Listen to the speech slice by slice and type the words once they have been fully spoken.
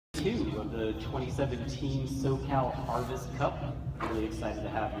of the 2017 SoCal Harvest Cup. Really excited to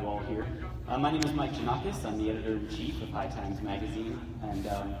have you all here. My name is Mike Janakis. I'm the editor-in-chief of High Times Magazine, and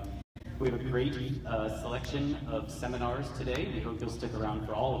we have a great selection of seminars today. We hope you'll stick around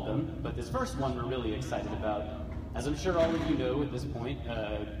for all of them. But this first one we're really excited about. As I'm sure all of you know at this point,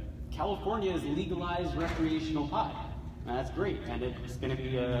 California has legalized recreational pot. That's great, and it's going to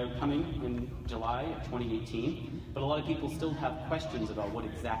be coming in July of 2018, but a lot of people still have questions about what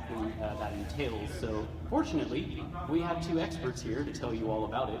exactly that entails. So fortunately, we have two experts here to tell you all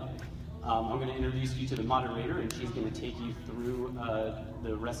about it. I'm going to introduce you to the moderator, and she's going to take you through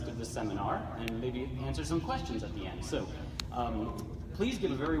the rest of the seminar and maybe answer some questions at the end. So please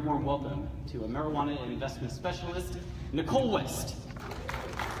give a very warm welcome to a marijuana investment specialist, Nichole West.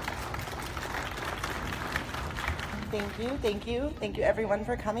 Thank you everyone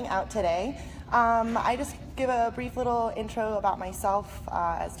for coming out today. I just give a brief little intro about myself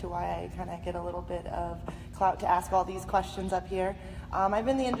as to why I kind of get a little bit of clout to ask all these questions up here. I've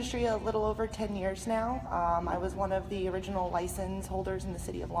been in the industry a little over 10 years now. I was one of the original license holders in the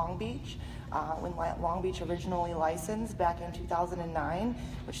city of Long Beach when Long Beach originally licensed back in 2009,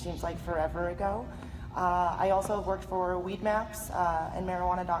 which seems like forever ago. I also worked for Weed Maps and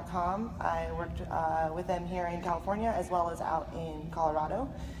Marijuana.com. I worked with them here in California as well as out in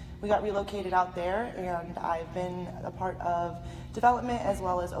Colorado. We got relocated out there, and I've been a part of development as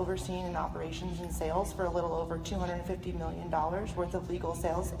well as overseeing in operations and sales for a little over $250 million worth of legal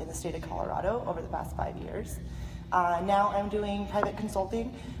sales in the state of Colorado over the past 5 years. Now I'm doing private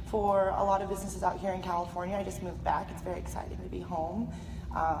consulting for a lot of businesses out here in California. I just moved back. It's very exciting to be home.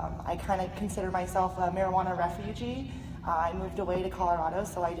 I kind of consider myself a marijuana refugee. I moved away to Colorado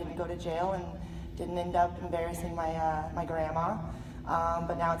so I didn't go to jail and didn't end up embarrassing my grandma.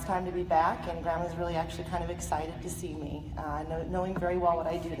 But now it's time to be back, and grandma's really actually kind of excited to see me, knowing very well what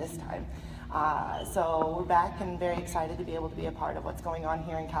I do this time. So we're back and very excited to be able to be a part of what's going on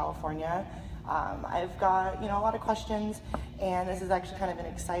here in California. I've got a lot of questions, and this is actually kind of an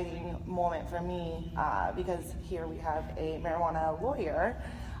exciting moment for me because here we have a marijuana lawyer,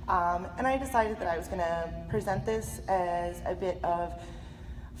 and I decided that I was going to present this as a bit of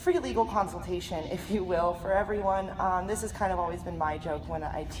free legal consultation, if you will, for everyone. This has kind of always been my joke when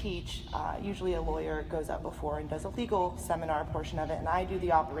I teach. Usually a lawyer goes up before and does a legal seminar portion of it, and I do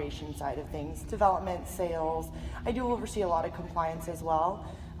the operation side of things, development, sales. I do oversee a lot of compliance as well.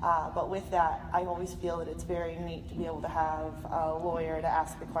 But with that, I always feel that it's very neat to be able to have a lawyer to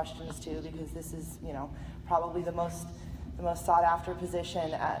ask the questions to, because this is, probably the most sought after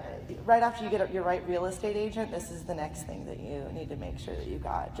position. Right after you get your right real estate agent, this is the next thing that you need to make sure that you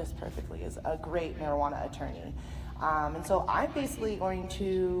got just perfectly, is a great marijuana attorney. And so I'm basically going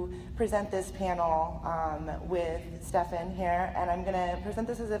to present this panel with Stefan here, and I'm going to present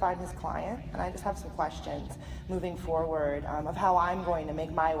this as if I'm his client, and I just have some questions moving forward of how I'm going to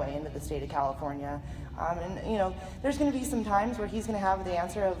make my way into the state of California. And there's going to be some times where he's going to have the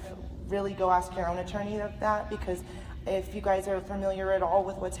answer of really go ask your own attorney of that, because if you guys are familiar at all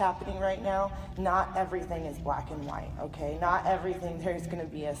with what's happening right now, not everything is black and white, okay? Not everything there's going to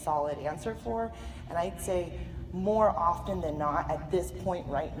be a solid answer for, and I'd say more often than not, at this point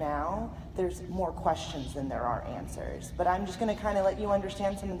right now, there's more questions than there are answers. But I'm just going to kind of let you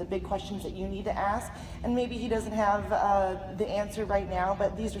understand some of the big questions that you need to ask, and maybe he doesn't have the answer right now,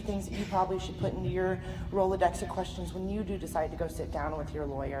 but these are things that you probably should put into your Rolodex of questions when you do decide to go sit down with your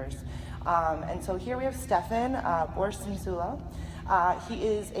lawyers. And so here we have Stefan Borst Censullo. He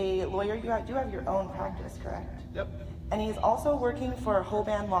is a lawyer. You do have your own practice, correct? Yep. And he's also working for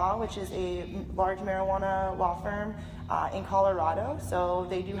Hoban Law, which is a large marijuana law firm in Colorado. So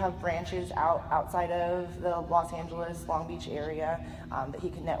they do have branches outside of the Los Angeles, Long Beach area that he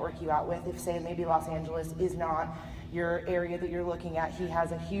can network you out with. If, say, maybe Los Angeles is not your area that you're looking at, he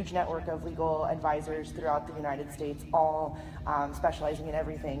has a huge network of legal advisors throughout the United States, all specializing in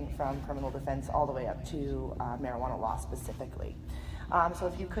everything from criminal defense all the way up to marijuana law specifically. So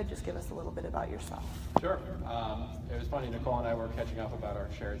if you could just give us a little bit about yourself. Sure. It was funny, Nichole and I were catching up about our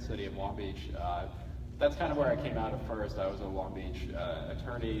shared city of Long Beach. That's kind of where I came out at first. I was a Long Beach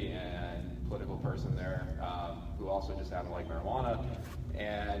attorney and political person there who also just happened to like marijuana.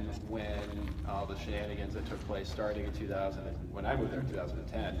 And when all the shenanigans that took place starting in when I moved there in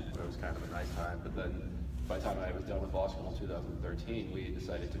 2010, it was kind of a nice time, but then by the time I was done with law school in 2013, we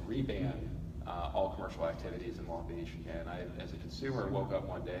decided to reban all commercial activities in Long Beach. And I, as a consumer, woke up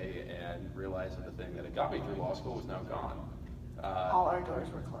one day and realized that the thing that had got me through law school was now gone. All our doors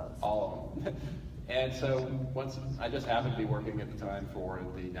were closed. All of them. And so once I just happened to be working at the time for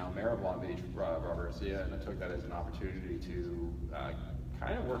the now mayor of Long Beach, Robert Garcia, and I took that as an opportunity to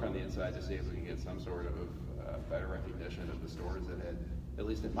kind of work on the inside to see if we can get some sort of better recognition of the stores that had, at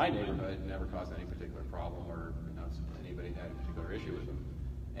least in my neighborhood, never caused any particular problem or anybody had a particular issue with them.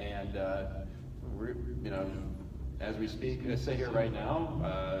 And we're, as we speak, sit here right now,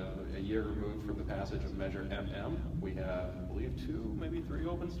 a year removed from the passage of Measure MM, we have, I believe, 2, maybe 3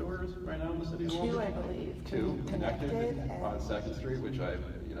 open stores right now in the city of Long Beach. 2, I believe. 2 connected on 2nd Street, which I've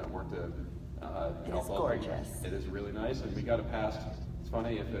worked to help. It's gorgeous. It is really nice, and we got it passed. It's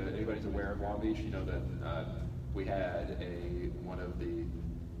funny, if anybody's aware of Long Beach, you know that we had one of the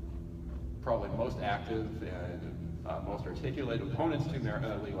probably most active and most articulate opponents to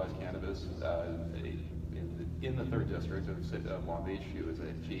legalized cannabis in the 3rd district of Long Beach.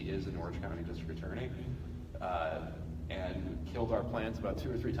 She is an Orange County district attorney, and killed our plans about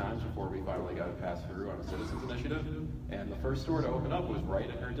 2 or 3 times before we finally got it passed through on a citizens initiative. And the first store to open up was right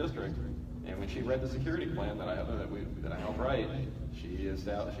in her district. And when she read the security plan that I helped write, she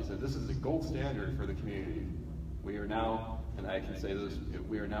said, "This is the gold standard for the community. We are now," and I can say this,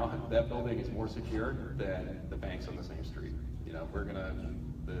 that building is more secure than the banks on the same street.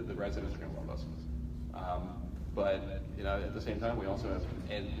 The residents are gonna love us. But at the same time, we also have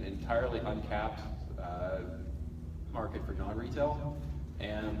an entirely uncapped market for non-retail,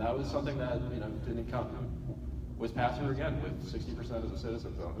 and that was something that was passed through again with 60% of the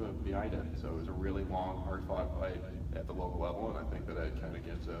citizens behind it. So it was a really long, hard-fought fight at the local level, and I think that it kind of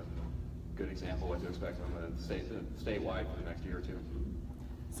gives a good example of what to expect from the statewide for the next year or 2.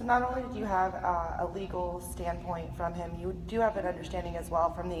 So not only did you have a legal standpoint from him, you do have an understanding as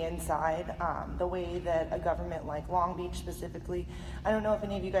well from the inside, the way that a government like Long Beach specifically, I don't know if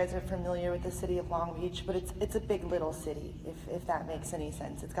any of you guys are familiar with the city of Long Beach, but it's a big little city, if that makes any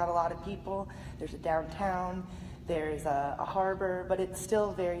sense. It's got a lot of people, there's a downtown, there's a harbor, but it's still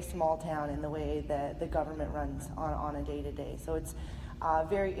a very small town in the way that the government runs on a day-to-day. So it's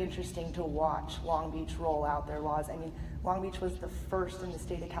very interesting to watch Long Beach roll out their laws. I mean, Long Beach was the first in the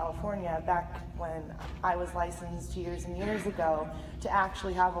state of California back when I was licensed years and years ago to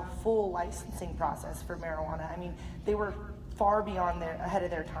actually have a full licensing process for marijuana. I mean, they were far ahead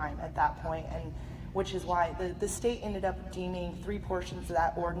of their time at that point, and which is why the state ended up deeming 3 portions of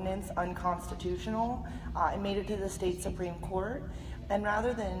that ordinance unconstitutional. It made it to the state Supreme Court. And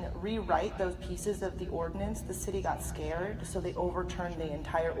rather than rewrite those pieces of the ordinance, the city got scared, so they overturned the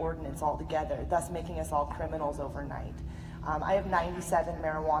entire ordinance altogether, thus making us all criminals overnight. I have 97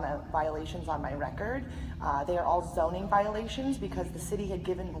 marijuana violations on my record. They are all zoning violations because the city had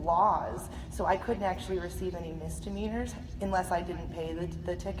given laws, so I couldn't actually receive any misdemeanors unless I didn't pay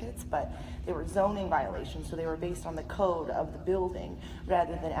the tickets, but they were zoning violations, so they were based on the code of the building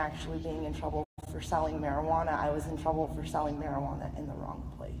rather than actually being in trouble for selling marijuana. I was in trouble for selling marijuana in the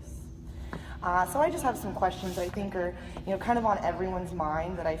wrong place. So I just have some questions I think are, kind of on everyone's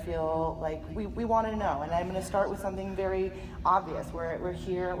mind that I feel like we want to know. And I'm going to start with something very obvious. We're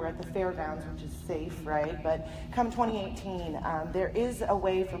here, we're at the fairgrounds, which is safe, right? But come 2018, there is a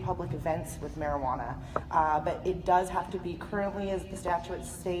way for public events with marijuana, but it does have to be currently, as the statute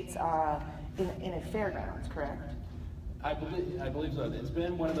states, in a fairgrounds, correct? I believe so. It's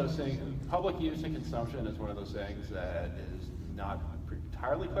been one of those things, public use and consumption is one of those things that is not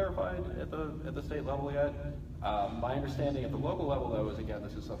entirely clarified at the state level yet. My understanding at the local level, though, is again,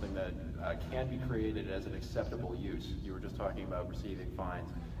 this is something that can be created as an acceptable use. You were just talking about receiving fines.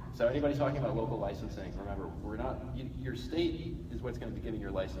 So anybody talking about local licensing, remember, your state is what's going to be giving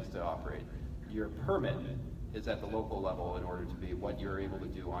your license to operate. Your permit is at the local level in order to be what you're able to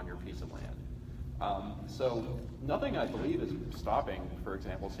do on your piece of land. So nothing, I believe, is stopping, for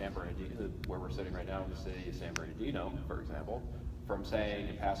example, San Bernardino, where we're sitting right now in the city of San Bernardino, for example, from saying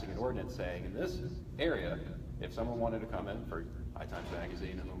and passing an ordinance saying in this area, if someone wanted to come in for High Times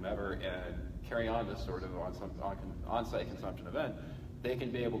Magazine and whomever and carry on this sort of on-site consumption event, they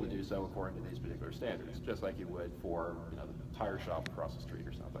can be able to do so according to these particular standards, just like you would for the tire shop across the street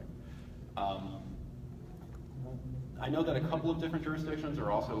or something. I know that a couple of different jurisdictions are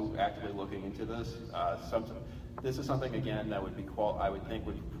also actively looking into this. This is something, again, that would be I would think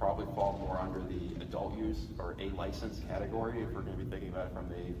would probably fall more under the adult use or a license category if we're going to be thinking about it from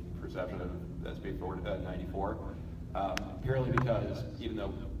the perception of SB 94. Purely because even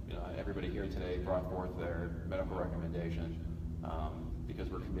though everybody here today brought forth their medical recommendation, because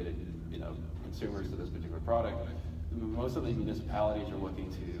we're committed, consumers to this particular product, most of the municipalities are looking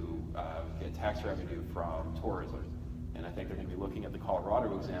to get tax revenue from tourism. And I think they're going to be looking at the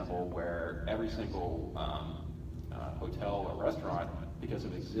Colorado example where every single hotel or restaurant, because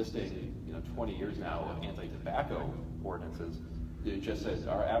of existing 20 years now of anti-tobacco ordinances, it just says,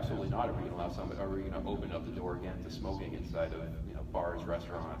 absolutely not. Are we going to open up the door again to smoking inside of bars,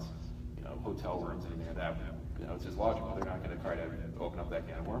 restaurants, hotel rooms, anything like that. It's just logical. They're not going to try to open up that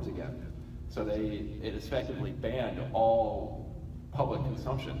can of worms again. So it effectively banned all public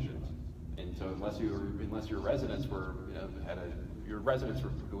consumption. And so unless your residents were, your residents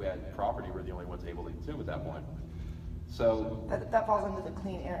who had property were the only ones able to consume at that point. So that falls under the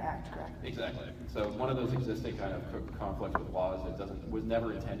Clean Air Act, correct? Exactly. So one of those existing kind of conflicts with laws that was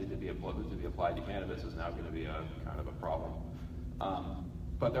never intended to be applied to cannabis is now going to be a kind of a problem.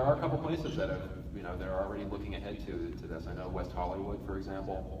 But there are a couple places that have, they're already looking ahead to this. I know West Hollywood, for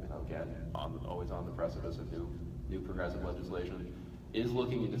example, again, always on the precipice of new progressive legislation, is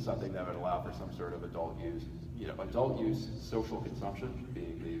looking into something that would allow for some sort of adult use. Adult use social consumption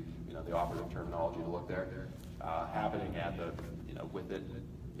being the operative terminology to look there, happening at the,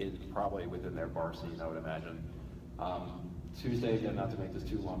 probably within their bar scene, I would imagine. Tuesday, again, not to make this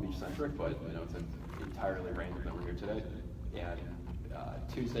too Long Beach centric, but it's entirely random that we're here today. And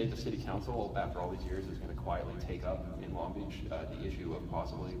Tuesday, the City Council, after all these years, is going to quietly take up in Long Beach the issue of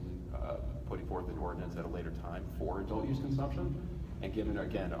possibly putting forth an ordinance at a later time for adult use consumption. And given,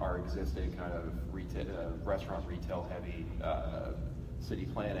 again, our existing kind of restaurant retail heavy city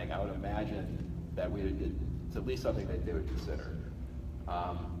planning, I would imagine that it's at least something that they would consider.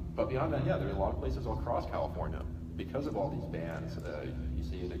 But beyond that, yeah, there are a lot of places all across California because of all these bans. You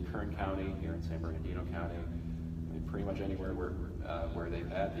see it in Kern County, here in San Bernardino County, pretty much anywhere where they've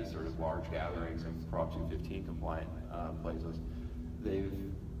had these sort of large gatherings of Prop 215 compliant places.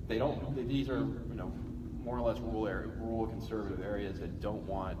 These are more or less rural conservative areas that don't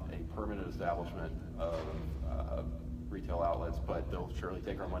want a permanent establishment of retail outlets, but they'll surely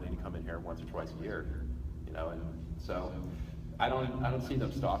take our money to come in here once or twice a year, and so I don't see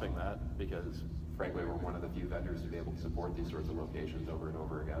them stopping that, because frankly we're one of the few vendors to be able to support these sorts of locations over and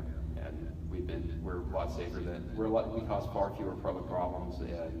over again, and we're a lot safer we cause far fewer public problems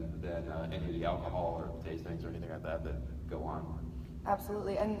than any of the alcohol or tastings or anything like that go on.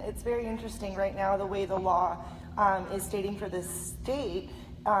 Absolutely, and it's very interesting right now the way the law is stating for the state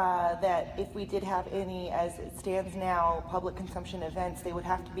that if we did have any, as it stands now, public consumption events, they would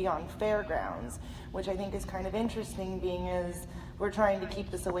have to be on fairgrounds, which I think is kind of interesting, being as we're trying to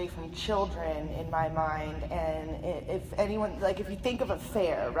keep this away from children in my mind. And if anyone, if you think of a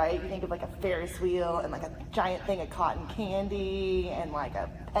fair, right, you think of like a Ferris wheel and like a giant thing of cotton candy and like a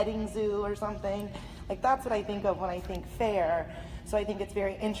petting zoo or something, that's what I think of when I think fair. So I think it's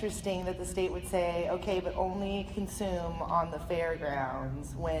very interesting that the state would say, okay, but only consume on the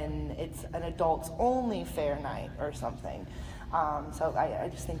fairgrounds when it's an adults-only fair night or something. So I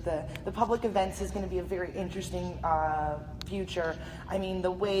just think the public events is going to be a very interesting future. I mean,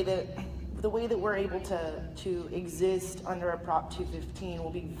 the way that we're able to exist under a Prop 215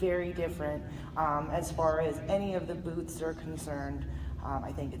 will be very different as far as any of the booths are concerned.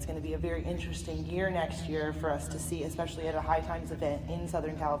 I think it's going to be a very interesting year next year for us to see, especially at a High Times event in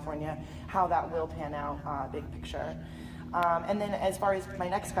Southern California, how that will pan out, big picture. And then as far as my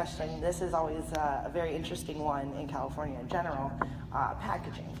next question, this is always a very interesting one in California in general,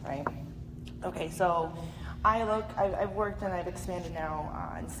 packaging, right? Okay, so I've worked and I've expanded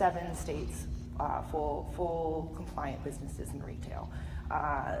now in 7 states, full compliant businesses in retail.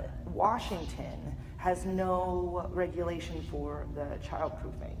 Washington has no regulation for the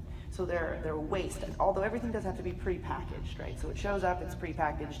childproofing. So they're waste, although everything does have to be pre-packaged, right? So it shows up, it's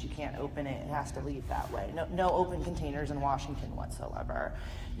pre-packaged, you can't open it, it has to leave that way. No open containers in Washington whatsoever.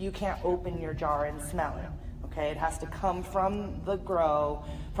 You can't open your jar and smell it, okay? It has to come from the grow,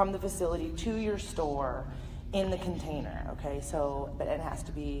 from the facility to your store in the container, okay? So, but it has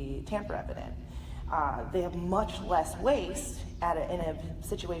to be tamper evident. They have much less waste in a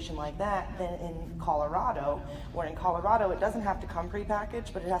situation like that than in Colorado, where in Colorado it doesn't have to come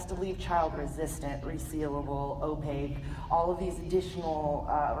prepackaged, but it has to leave child resistant, resealable, opaque, all of these additional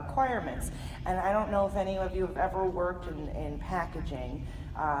requirements. And I don't know if any of you have ever worked in packaging,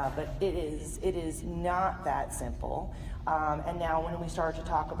 but it is not that simple. And now when we start to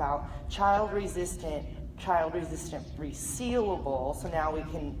talk about child resistant resealable, so now we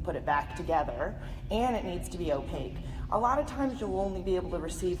can put it back together, and it needs to be opaque. A lot of times you'll only be able to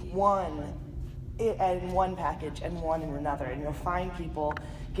receive one in one package and one in another, and you'll find people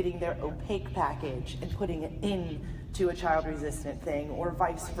getting their opaque package and putting it into a child-resistant thing, or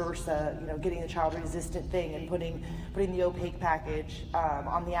vice versa, getting the child-resistant thing and putting the opaque package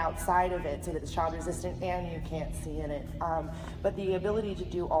on the outside of it so that it's child-resistant and you can't see in it. But the ability to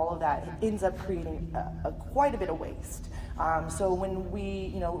do all of that ends up creating quite a bit of waste. So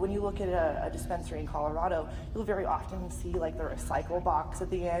when you look at a dispensary in Colorado, you'll very often see like the recycle box at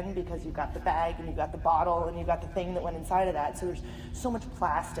the end, because you've got the bag and you've got the bottle and you've got the thing that went inside of that. So there's so much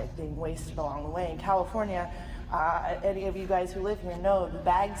plastic being wasted along the way. In California, any of you guys who live here know the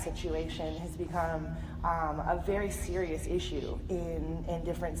bag situation has become a very serious issue in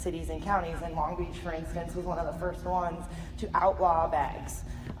different cities and counties. And Long Beach, for instance, was one of the first ones to outlaw bags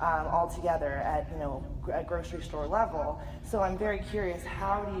altogether at a grocery store level. So I'm very curious,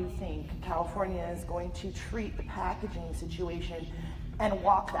 how do you think California is going to treat the packaging situation and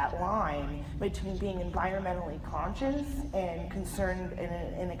walk that line between being environmentally conscious and concerned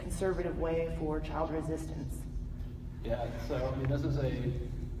in a conservative way for child resistance? Yeah, so I mean,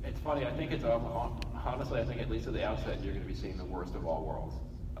 it's funny, I think honestly, I think at least at the outset, you're going to be seeing the worst of all worlds.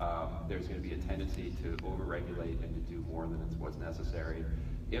 There's going to be a tendency to overregulate and to do more than what's necessary,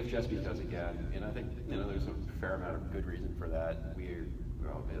 if just because, again, and I think there's a fair amount of good reason for that.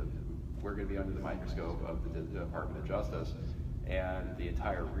 We're going to be under the microscope of the Department of Justice, and the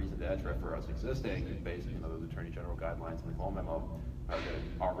entire reason to EDRA for us existing, based on those Attorney General guidelines in the Nichole memo, are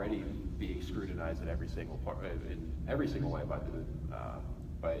already being scrutinized in every single way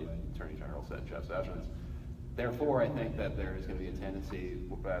by Attorney General Jeff Sessions. Therefore, I think that there is going to be a tendency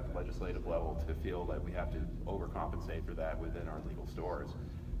at the legislative level to feel that we have to overcompensate for that within our legal stores.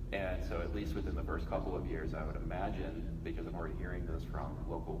 And so at least within the first couple of years, I would imagine, because I'm already hearing this from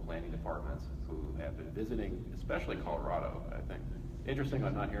local planning departments who have been visiting, especially Colorado, I think. Interesting,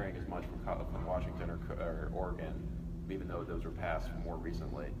 I'm not hearing as much from Washington or Oregon, even though those were passed more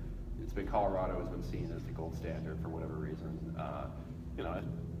recently. It's been Colorado has been seen as the gold standard for whatever reason,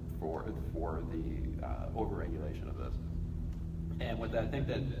 for the overregulation of this. And what I think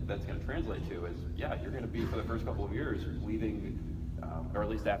that's going to translate to is, yeah, you're going to be, for the first couple of years, leaving, or at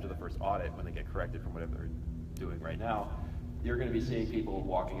least after the first audit, when they get corrected from whatever they're doing right now, you're going to be seeing people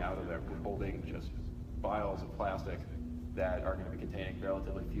walking out of there holding just vials of plastic that are going to be containing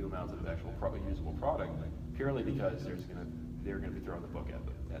relatively few amounts of actual usable product, purely because they're going to be throwing the book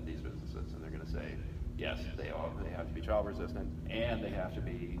at these businesses, and they're going to say, yes, they have to be child resistant, and they have to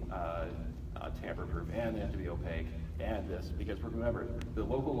be tamper-proof, and they have to be opaque, and this, because remember,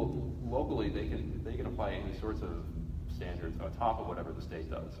 locally they can apply any sorts of standards on top of whatever the state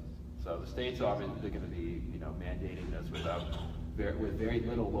does. So the state's obviously going to be mandating this with very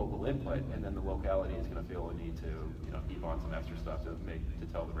little local input, and then the locality is going to feel a need to heap on some extra stuff to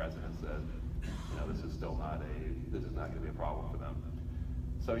tell the residents that this is not going to be a problem for them.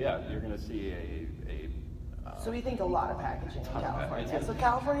 So yeah, you're going to see so we think a lot of packaging in California. So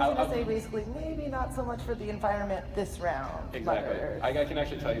California's going to say basically maybe not so much for the environment this round. Exactly. I can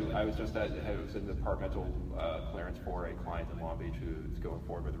actually tell you, I was in departmental clearance for a client in Long Beach who's going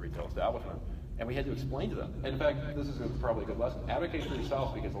forward with a retail establishment, and we had to explain to them. And in fact, this is probably a good lesson. Advocate for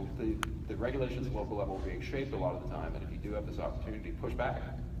yourself, because the regulations at local level are being shaped a lot of the time, and if you do have this opportunity, push back.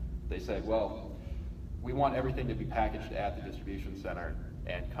 They say, well, we want everything to be packaged at the distribution center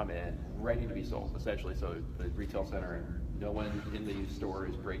and come in ready to be sold, essentially. So the retail center, and no one in the store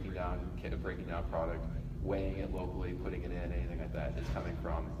is breaking down product, weighing it locally, putting it in, anything like that. It's coming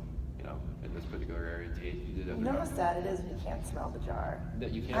from, in this particular area. You know how sad it is when you can't smell the jar?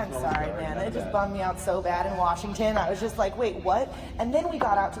 That you can't I'm smell sorry, the jar. man. It just bummed me out so bad in Washington. I was just like, wait, what? And then we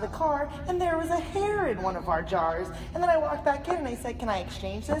got out to the car, and there was a hair in one of our jars. And then I walked back in, and I said, can I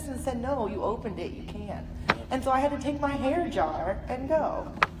exchange this? And said, no, you opened it. You can't. And so I had to take my hair jar and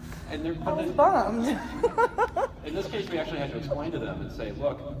go. And I was bummed. In this case, we actually had to explain to them and say,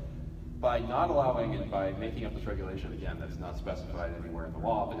 look, by not allowing and by making up this regulation, again, that's not specified anywhere in the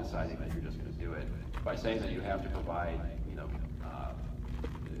law, but deciding that you're just going to do it, by saying that you have to provide,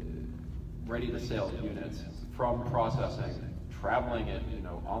 ready-to-sale units from processing, traveling it,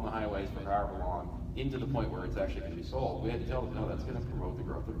 on the highways for however long, into the point where it's actually going to be sold. We had to tell them, no, that's going to promote the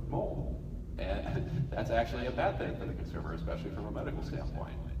growth of mold. And that's actually a bad thing for the consumer, especially from a medical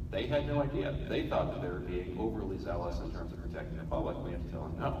standpoint. They had no idea. They thought that they were being overly zealous in terms of protecting the public. We have to tell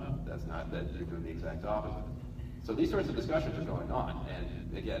them, no, that's not, that you're doing the exact opposite. So these sorts of discussions are going on.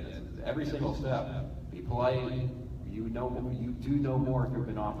 And again, every single step, be polite. You do know more if you've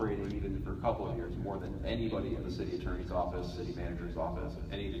been operating even for a couple of years, more than anybody in the city attorney's office, city manager's office,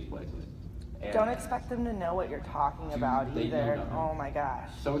 any of these places. And don't expect them to know what you're talking about either. Oh my gosh.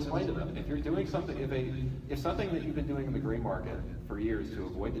 So explain to them, if you're doing something, if something that you've been doing in the gray market for years to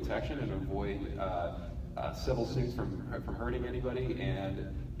avoid detection and avoid civil suits from hurting anybody,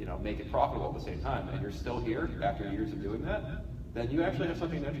 and make it profitable at the same time, and you're still here after years of doing that, then you actually have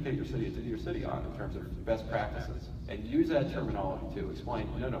something to educate your city on in terms of best practices, and use that terminology to explain,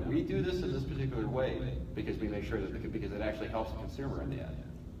 no, we do this in this particular way because we make sure that because it actually helps the consumer in the end.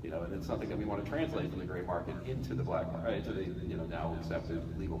 And it's something that we want to translate from the gray market into the black market, into the now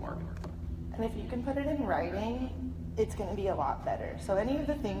accepted legal market. And if you can put it in writing, it's going to be a lot better. So any of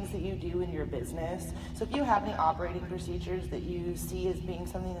the things that you do in your business, so if you have any operating procedures that you see as being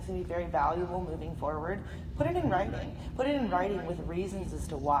something that's going to be very valuable moving forward, put it in writing. Put it in writing with reasons as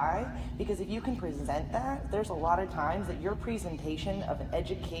to why, because if you can present that, there's a lot of times that your presentation of an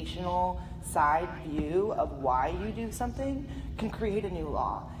educational side view of why you do something can create a new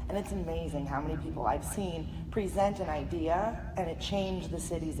law. And it's amazing how many people I've seen present an idea and it changed the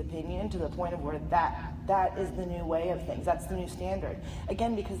city's opinion to the point of where that is the new way of things. That's the new standard.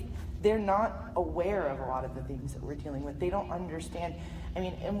 Again, because they're not aware of a lot of the things that we're dealing with. They don't understand.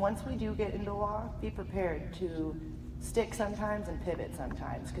 And once we do get into law, be prepared to stick sometimes and pivot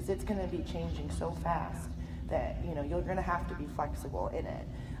sometimes, because it's going to be changing so fast that you're going to have to be flexible in it.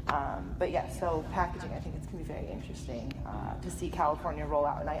 But yeah, so packaging, I think it's going to be very interesting to see California roll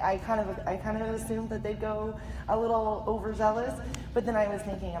out. And I kind of assumed that they'd go a little overzealous, but then I was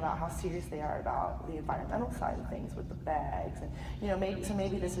thinking about how serious they are about the environmental side of things with the bags, and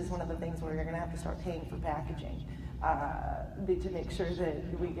maybe this is one of the things where you're going to have to start paying for packaging to make sure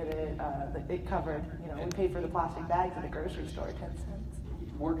that we get it covered. We pay for the plastic bags at the grocery store, 10 cents.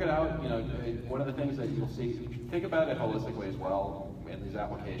 Work it out. One of the things that you'll see, think about it holistically as well in these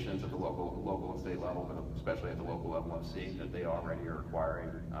applications at the local and state level, but especially at the local level, I'm seeing that they already are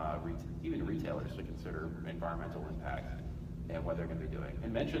requiring even retailers to consider environmental impact and what they're going to be doing.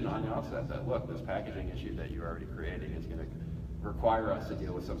 And mention on the outset that, look, this packaging issue that you're already creating is going to require us to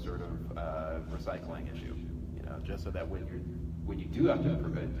deal with some sort of recycling issue, just so that when you do have to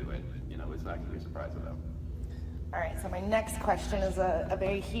do it, it's not going to be a surprise to them. All right, so my next question is a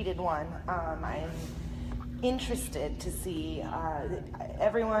very heated one. I'm interested to see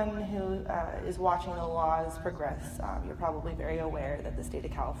everyone who is watching the laws progress. You're probably very aware that the state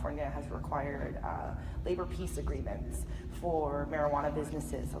of California has required labor peace agreements for marijuana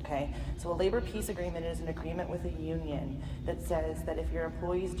businesses, okay? So a labor peace agreement is an agreement with a union that says that if your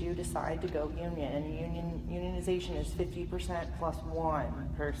employees do decide to go union, and unionization is 50% plus one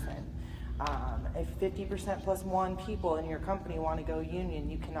person, if 50% plus one people in your company want to go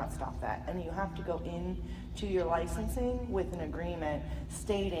union, you cannot stop that. And you have to go into your licensing with an agreement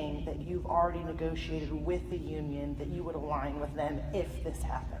stating that you've already negotiated with the union that you would align with them if this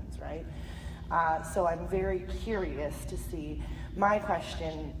happens, right? So I'm very curious to see. My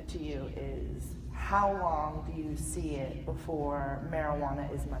question to you is, how long do you see it before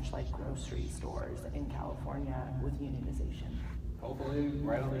marijuana is much like grocery stores in California with unionization? Hopefully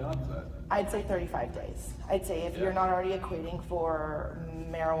right on the onset. I'd say 35 days. I'd say if you're not already equating for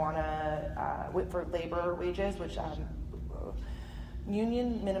marijuana, for labor wages, which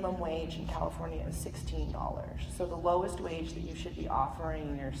union minimum wage in California is $16. So the lowest wage that you should be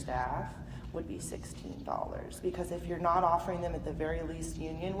offering your staff would be $16, because if you're not offering them at the very least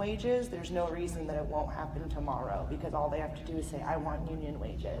union wages, there's no reason that it won't happen tomorrow, because all they have to do is say, I want union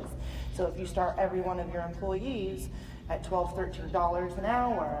wages. So if you start every one of your employees at $12, $13 an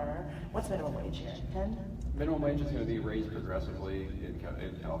hour, what's minimum wage here, 10? Minimum wage is going to be raised progressively in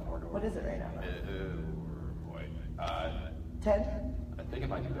California. What is it right now? 10? I think it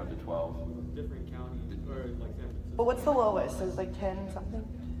might be up to 12. Different counties, or like San Francisco. But what's the lowest? Is it like 10 something?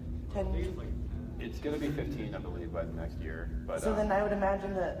 10? It's going to be 15, I believe, by the next year. But, so then I would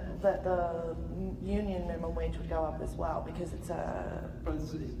imagine that the union minimum wage would go up as well, because it's a. But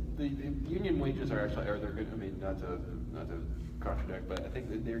the union wages are actually, they're good. I mean, not to contradict, but I think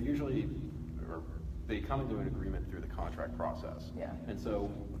that they're usually, or they come into an agreement through the contract process. Yeah. And so,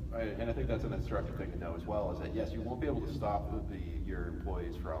 I think that's an instructive thing to know as well, is that yes, you won't be able to stop your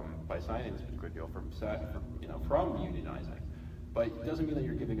employees by signing this particular deal from unionizing. But it doesn't mean that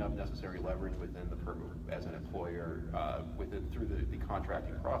you're giving up necessary leverage within as an employer through the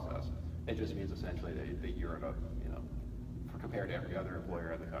contracting process. It just means essentially that you're at compared to every other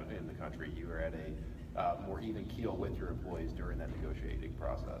employer in the country, you are at a more even keel with your employees during that negotiating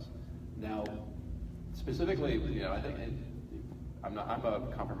process. Now, specifically, I think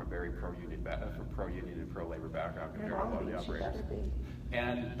come from a very pro-union and pro-labor background compared to a lot of the operators.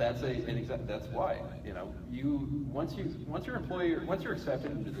 And that's why, once you're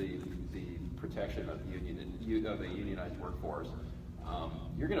accepted into the protection of a unionized workforce,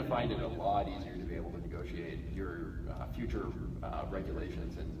 you're going to find it a lot easier to be able to negotiate your future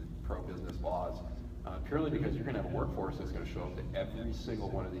regulations and pro-business laws purely because you're going to have a workforce that's going to show up to every single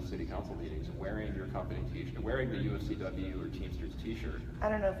one of these city council meetings wearing your company t-shirt, wearing the UFCW or Teamsters t-shirt. I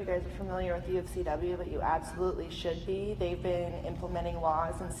don't know if you guys are familiar with UFCW, but you absolutely should be. They've been implementing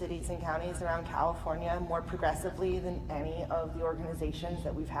laws in cities and counties around California more progressively than any of the organizations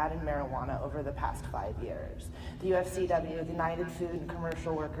that we've had in marijuana over the past 5 years. The UFCW, the United Food and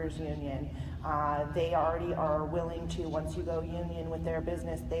Commercial Workers Union, they already are willing to, once you go union with their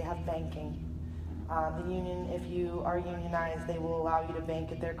business, they have banking. The union, if you are unionized, they will allow you to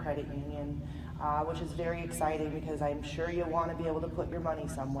bank at their credit union, which is very exciting because I'm sure you want to be able to put your money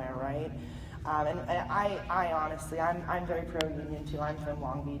somewhere, right? And I honestly, I'm very pro-union too. I'm from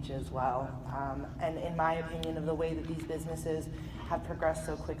Long Beach as well. And in my opinion of the way that these businesses have progressed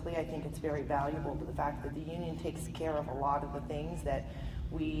so quickly, I think it's very valuable to the fact that the union takes care of a lot of the things that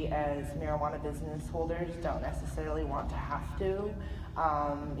we as marijuana business holders don't necessarily want to have to.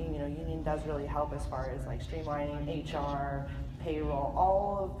 You know, union does really help as far as like streamlining HR, payroll,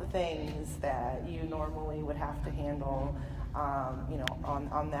 all of the things that you normally would have to handle. You know,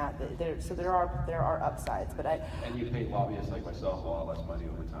 on that. So there are upsides, but and you pay lobbyists like myself a lot less money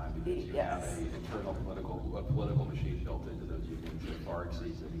over time because you have an internal political machine built into those unions that far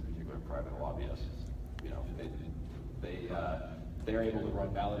exceeds any particular private lobbyist. You know, they're able to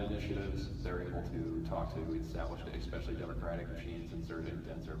run ballot initiatives. They're able to talk to established, especially Democratic machines in certain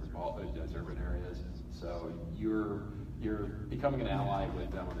dense urban areas. So you're becoming an ally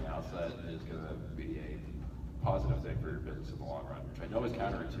with them on the outset is going to be a positive thing for your business in the long run, which I know is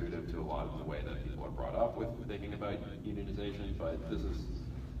counterintuitive to a lot of the way that people are brought up with thinking about unionization. But this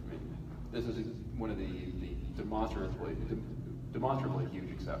is one of the demonstrably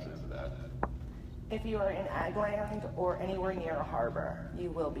huge exceptions to that. If you are in ag land or anywhere near a harbor, you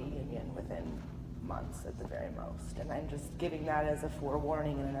will be union within months at the very most. And I'm just giving that as a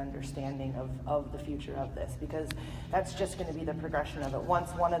forewarning and an understanding of the future of this, because that's just going to be the progression of it.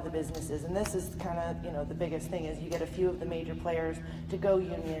 Once one of the businesses, and this is kind of, you know, the biggest thing is you get a few of the major players to go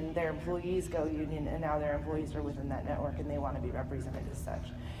union, their employees go union, and now their employees are within that network and they want to be represented as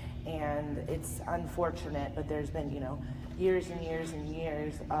such. And it's unfortunate, but there's been, you know, years and years and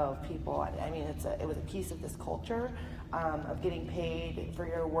years of people. I mean, it was a piece of this culture of getting paid for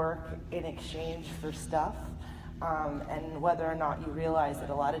your work in exchange for stuff, and whether or not you realize that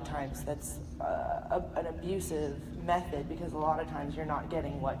a lot of times that's an abusive method, because a lot of times you're not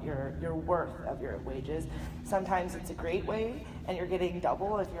getting what your worth of your wages. Sometimes it's a great way, and you're getting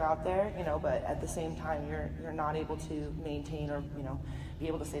double if you're out there, you know. But at the same time, you're not able to maintain or, you know, be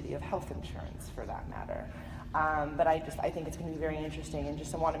able to say that you have health insurance for that matter. But I think it's going to be very interesting, and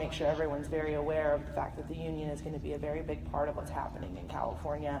just I want to make sure everyone's very aware of the fact that the union is going to be a very big part of what's happening in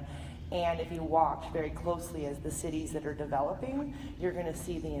California. And if you watch very closely as the cities that are developing, you're going to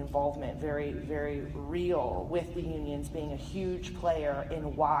see the involvement very, very real with the unions being a huge player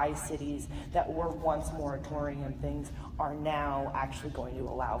in why cities that were once moratorium things are now actually going to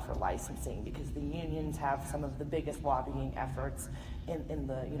allow for licensing, because the unions have some of the biggest lobbying efforts in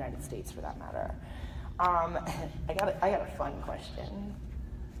the United States, for that matter. I got a fun question.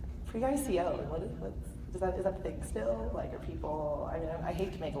 Pre-ICO, is that the thing still? Like, are people, I mean, I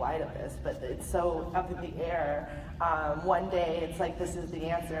hate to make light of this, but it's so up in the air. One day it's like, this is the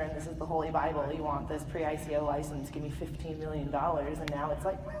answer and this is the Holy Bible. You want this pre-ICO license, give me $15 million. And now it's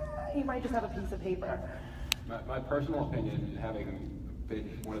like, you might just have a piece of paper. My personal opinion, having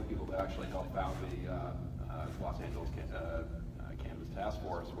been one of the people that actually helped found the Los Angeles Cannabis Task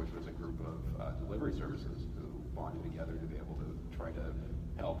Force, which was a group of delivery services who bonded together to be able to try to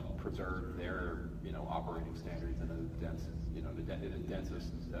help preserve their, you know, operating standards in the dense, you know, the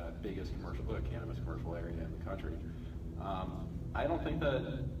densest, biggest cannabis commercial area in the country. I don't think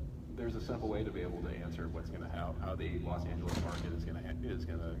that there's a simple way to be able to answer how the Los Angeles market is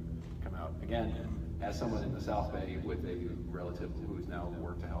going to come out. Again, as someone in the South Bay with a relative who's now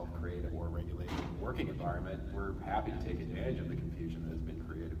worked to help create a more regulated working environment, we're happy to take advantage of the confusion that has been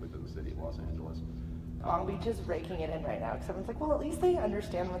created within the city of Los Angeles. Long Beach is raking it in right now, because everyone's like, well, at least they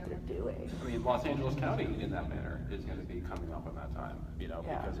understand what they're doing. I mean, Los Angeles County, in that manner, is going to be coming up in that time, you know,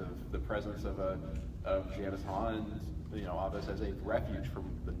 because of the presence of Janice Hahn's, you know, office as a refuge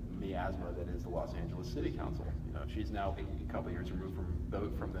from the miasma that is the Los Angeles City Council. You know, she's now a couple of years removed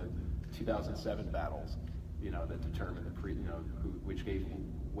from the 2007 battles, you know, that determined which gave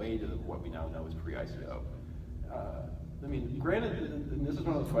way to what we now know as pre-ICO. I mean, granted, and this is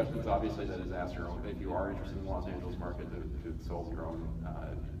one of those questions, obviously, that is asked your own. If you are interested in the Los Angeles market, to consult your own,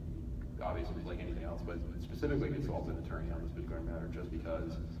 obviously, like anything else, but specifically consult an attorney on this particular matter, just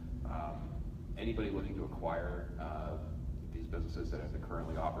because anybody looking to acquire these businesses that are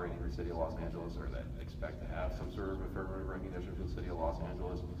currently operating in the city of Los Angeles or that expect to have some sort of affirmative recognition for the city of Los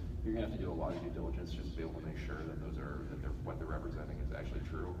Angeles, you're going to have to do a lot of due diligence just to be able to make sure that what they're representing is actually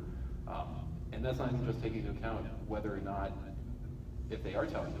true. And that's not even just taking into account whether or not, if they are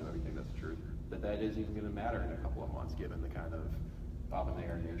telling you everything that's true, that is even going to matter in a couple of months, given the kind of up in the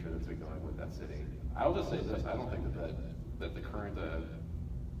air nature that's been going with that city. I'll just say this: I don't think that the current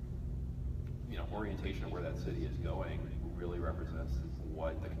orientation of where that city is going really represents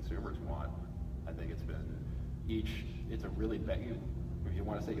what the consumers want. I think it's a really big. If you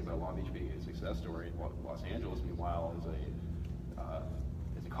want to think about Long Beach being a success story, Los Angeles, meanwhile, is a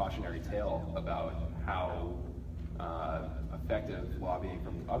cautionary tale about how effective lobbying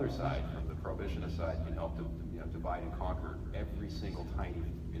from the other side, from the prohibitionist side, can help to divide and conquer every single tiny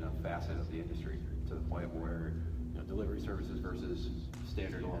facet of the industry, to the point where delivery services versus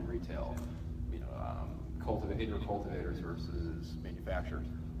standalone retail, indoor cultivators versus manufacturers.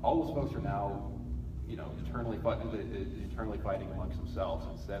 All those folks are now internally fighting amongst themselves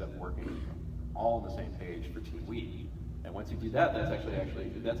instead of working all on the same page for Team Wheat. And once you do that,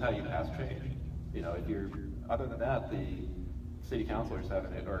 that's how you pass change. If you're other than that, the city councilors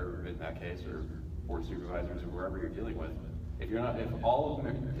having it, or in that case, or board supervisors, or whoever you're dealing with, if all of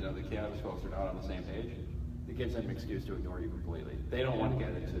them, the cannabis folks are not on the same page, it gives them an excuse to ignore you completely. They don't want to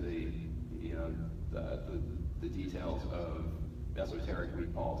get into the details of esoteric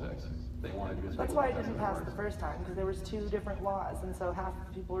weed politics. They want to just. That's why it didn't pass the first time, because there was two different laws, and so half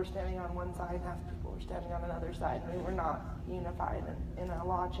the people were standing on one side, half the people were standing on another side, and we were not unified in a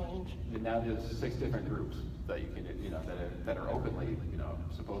law change. And now there's 6 different groups that you can, that are openly,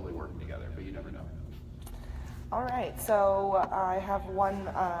 supposedly working together, but you never know. All right, so I have one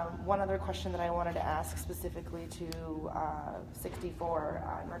other question that I wanted to ask specifically to 64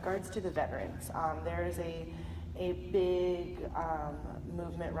 in regards to the veterans. There is a big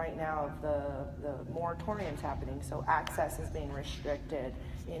movement right now of the moratoriums happening, so access is being restricted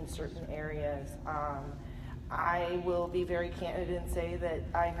in certain areas. I will be very candid and say that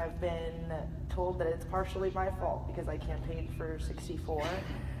I have been told that it's partially my fault because I campaigned for 64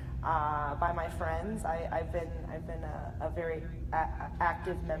 by my friends. I've been a very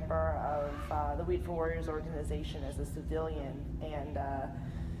active member of the Weed for Warriors organization as a civilian, and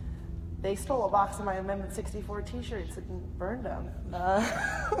they stole a box of my Amendment 64 t-shirts and burned them.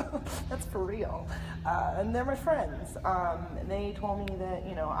 That's for real. And they're my friends. And they told me that,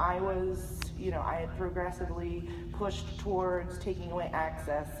 I had progressively pushed towards taking away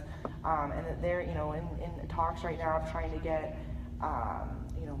access, and that they're, in talks right now of trying to get,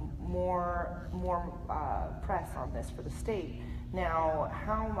 more press on this for the state. Now,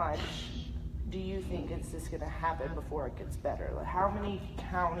 how much do you think it's just going to happen before it gets better? Like, how many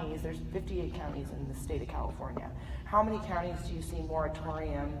counties, there's 58 counties in the state of California, how many counties do you see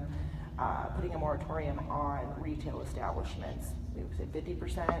putting a moratorium on retail establishments? We would say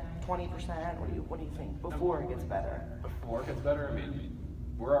 50%, 20%, what do you think, before it gets better? Before it gets better, I mean,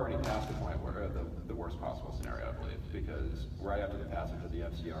 we're already past the point where the worst possible scenario, I believe, because right after the passage of the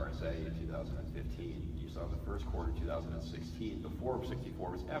FCRSA in 2015, you saw the first quarter of 2016, before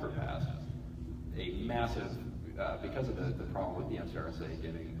 64 was ever passed, a massive, because of the problem with the FCRSA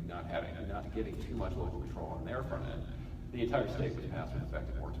not giving too much local control on their front end, the entire state was passed with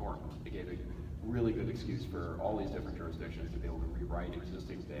effective moratorium. It gave a really good excuse for all these different jurisdictions to be able to rewrite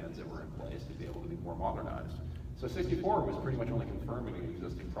existing bans that were in place to be able to be more modernized. So 64 was pretty much only confirming an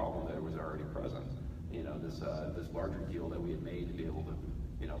existing problem that was already present. This larger deal that we had made to be able to,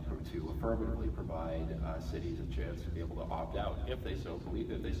 to affirmatively provide cities a chance to be able to opt out if they so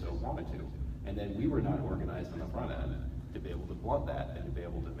believed, if they so wanted to. And then we were not organized on the front end to be able to blunt that and to be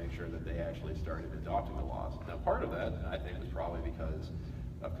able to make sure that they actually started adopting the laws. Now, part of that, I think, was probably because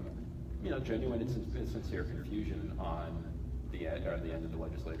of genuine and sincere confusion on the end of the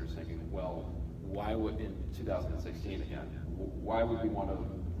legislators thinking, well, why would, in 2016 again, why would we want to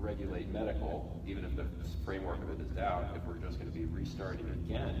regulate medical, even if the framework of it is down, if we're just going to be restarting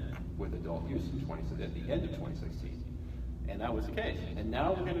again with adult use at the end of 2016? And that was the case. And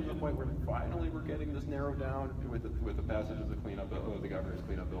now we're getting to the point where finally we're getting this narrowed down with the passage of the cleanup bill, the governor's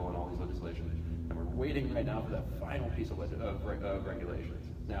cleanup bill, and all these legislation. And we're waiting right now for that final piece of regulations.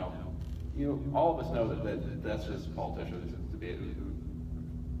 Now, all of us know that that's just politicians to be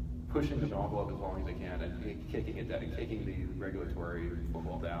pushing the envelope as long as they can and kicking it down, kicking the regulatory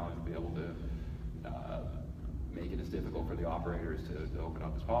football down to be able to make it as difficult for the operators to open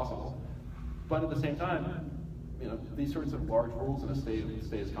up as possible. But at the same time, these sorts of large rules in a state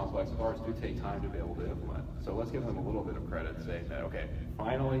as complex as ours do take time to be able to implement. So let's give them a little bit of credit saying that, okay,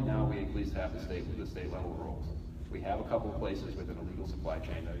 finally now we at least have the state level rules. We have a couple of places with an illegal supply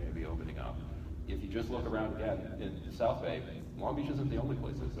chain that are going to be opening up. If you just look around again in the South Bay, Long Beach isn't the only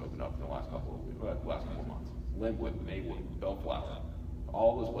place that's opened up in the last couple of months. Linwood, Maywood, Bellflower,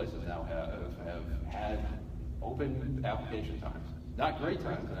 all those places now have had open application times. Not great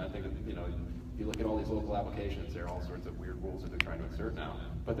times, and I think that, you know, if you look at all these local applications, there are all sorts of weird rules that they're trying to insert now.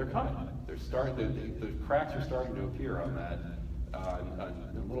 But they're coming. The cracks are starting to appear on that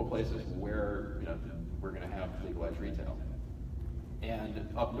in little places where, you know, we're going to have legalized retail. And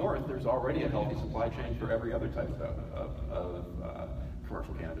up north, there's already a healthy supply chain for every other type of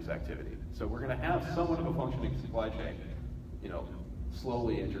commercial cannabis activity. So we're going to have somewhat of a functioning supply chain, you know,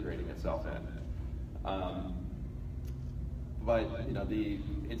 slowly integrating itself in. But, you know,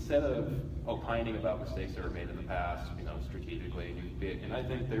 instead of opining about mistakes that were made in the past, you know, strategically, and I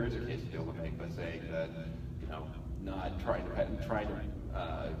think there is a case to be able to make by saying that, you know, not trying to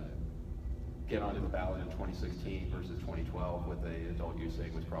get onto the ballot in 2016 versus 2012 with the adult use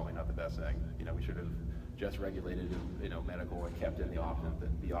thing was probably not the best thing. You know, we should have just regulated, you know, medical and kept in the opt-in,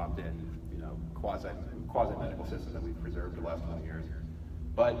 you know, quasi-medical system that we've preserved the last 20 years.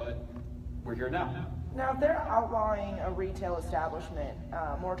 But we're here now. Now, if they're outlawing a retail establishment,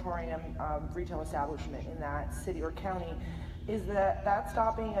 moratorium retail establishment in that city or county, is that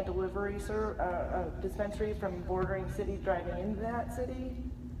stopping a dispensary from bordering cities driving into that city?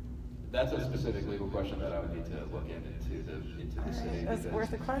 That's a specific legal question that I would need to look into the city. That's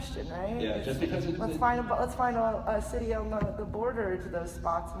worth a question, right? Yeah, just because let's find a city on the border to those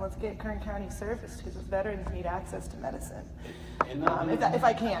spots, and let's get Kern County serviced, because those veterans need access to medicine. If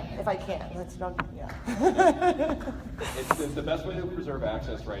I can, let's not. Yeah. The best way to preserve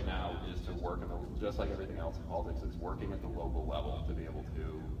access right now is to work, just like everything else in politics, is working at the local level to be able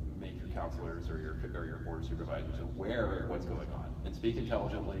to make your counselors or your board supervisors aware of what's going on, and speak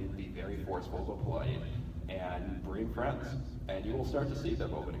intelligently, be very forceful but polite, and bring friends, and you will start to see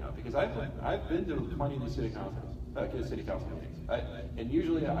them opening up. Because I've been to plenty of these city council meetings, and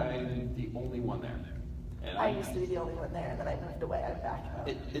usually I'm the only one there. And I used to be the only one there, and then I moved away. I'm back.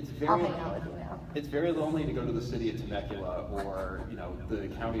 I'll hang out with you now. It's very lonely to go to the city of Temecula, or, you know, the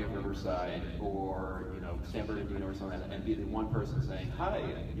county of Riverside, or, you know, San Bernardino or something, and be the one person saying, "Hi,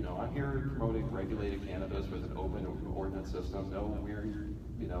 you know, I'm here promoting regulated cannabis with an open ordinance system. No weird,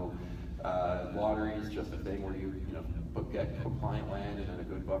 you know, lotteries, just a thing where you know, get compliant land and then a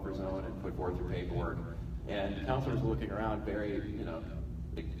good buffer zone and put forth your paperwork." And councilors are looking around very, you know,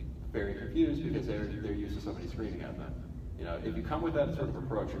 very confused because they're used to somebody screaming at them. You know, if you come with that sort of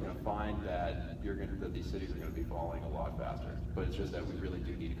approach, you're going to find that that these cities are going to be falling a lot faster. But it's just that we really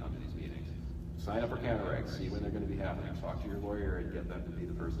do need to come to these meetings. Sign up for counter-regs, see when they're going to be happening, talk to your lawyer, and get them to be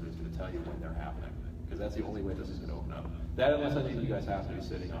the person who's going to tell you when they're happening. Because that's the only way this is going to open up. That, unless I think you guys have to be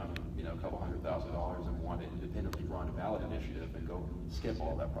sitting on, you know, a couple $100,000 and want to independently run a ballot initiative and go skip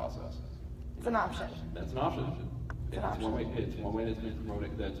all that process. It's an option. That's an option. It's one way that's been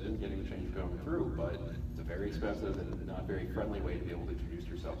promoted, that's been getting the change going through, but it's a very expensive and not very friendly way to be able to introduce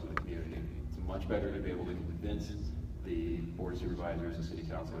yourself to the community. It's much better to be able to convince the board of supervisors, the city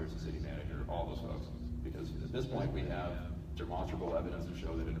councilors, the city manager, all those folks. Because at this point we have demonstrable evidence to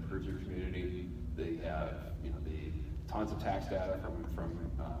show that it improves your community. They have, you know, the tons of tax data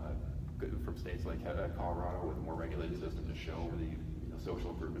from states like Colorado with a more regulated system to show the social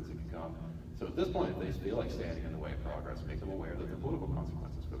improvements that can come. So at this point, if they feel like standing in the way of progress, make them aware that there are political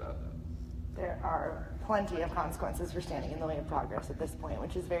consequences for that. There are plenty of consequences for standing in the way of progress at this point,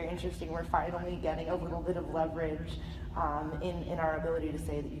 which is very interesting. We're finally getting a little bit of leverage in our ability to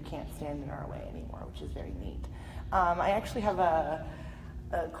say that you can't stand in our way anymore, which is very neat. I actually have a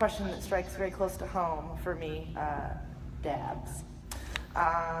question that strikes very close to home for me, dabs.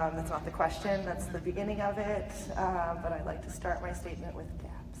 That's not the question, that's the beginning of it, but I'd like to start my statement with dabs.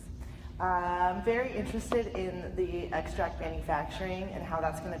 I'm very interested in the extract manufacturing and how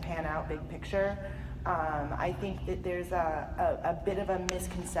that's going to pan out big picture. I think that there's a bit of a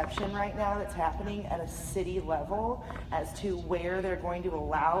misconception right now that's happening at a city level as to where they're going to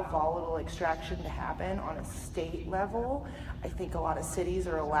allow volatile extraction to happen on a state level. I think a lot of cities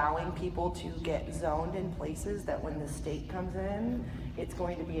are allowing people to get zoned in places that when the state comes in, it's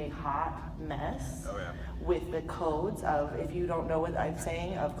going to be a hot mess. Oh, yeah. With the codes of, if you don't know what I'm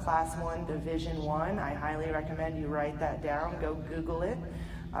saying, of Class 1, Division 1, I highly recommend you write that down, go Google it.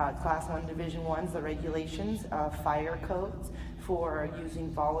 Class 1, Division 1's the regulations, fire codes for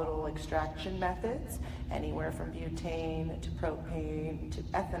using volatile extraction methods, anywhere from butane to propane to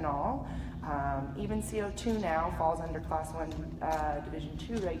ethanol. Even CO2 now falls under Class 1, Division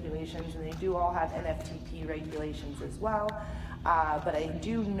 2 regulations, and they do all have NFTP regulations as well. But I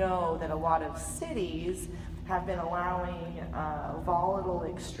do know that a lot of cities have been allowing volatile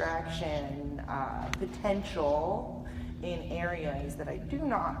extraction potential in areas that I do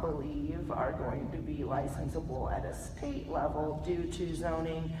not believe are going to be licensable at a state level due to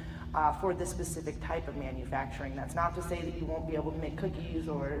zoning for the specific type of manufacturing. That's not to say that you won't be able to make cookies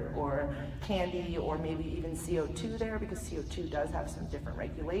or candy or maybe even CO2 there, because CO2 does have some different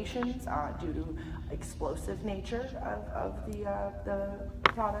regulations due to explosive nature of the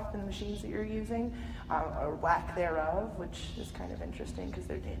product and the machines that you're using, or lack thereof, which is kind of interesting because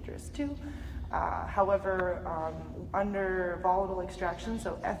they're dangerous too. However, under volatile extraction,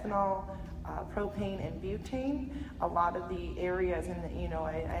 so ethanol, propane and butane, a lot of the areas, and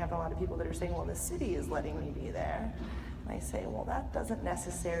I have a lot of people that are saying, well, the city is letting me be there. And I say, well, that doesn't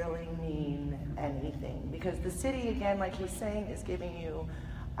necessarily mean anything, because the city, again, like he's saying, is giving you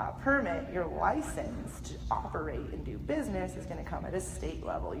a permit. Your license to operate and do business is going to come at a state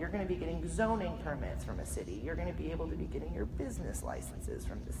level. You're going to be getting zoning permits from a city. You're going to be able to be getting your business licenses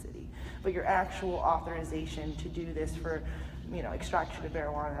from the city. But your actual authorization to do this for extraction of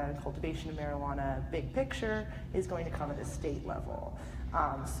marijuana, cultivation of marijuana, big picture, is going to come at a state level.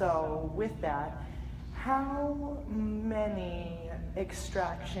 So with that, how many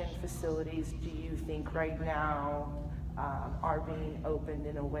extraction facilities do you think right now are being opened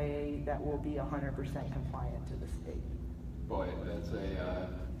in a way that will be 100% compliant to the state? Boy, that's a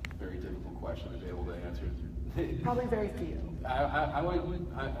very difficult question to be able to answer. Probably very few.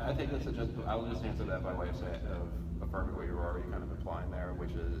 I think that's I will just answer that by way of affirming what you were already kind of implying there,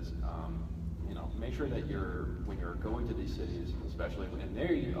 which is, make sure that when you're going to these cities, especially when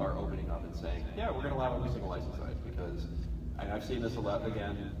they are opening up and saying, yeah, we're going to allow every single license site, because, and I've seen this a lot,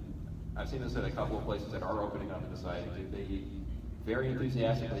 again, I've seen this at a couple of places that are opening up and deciding to, they very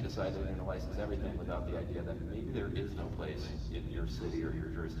enthusiastically decide they're going to license everything without the idea that maybe there is no place in your city or your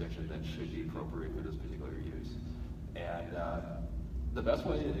jurisdiction that should be appropriate for this particular use. And the best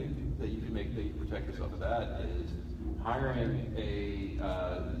way that you can protect yourself of that is hiring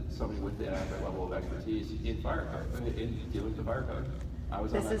somebody with that level of expertise in dealing with the fire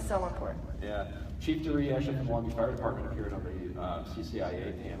code. This is so important. Yeah, Chief DeRee actually from the Long Beach Fire Department appeared on the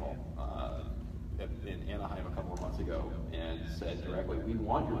CCIA panel in Anaheim a couple of months ago and said directly, we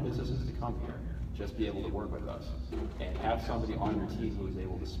want your businesses to come here, just be able to work with us, and have somebody on your team who is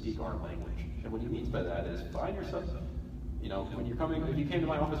able to speak our language. And what he means by that is find yourself, when you're coming, if you came to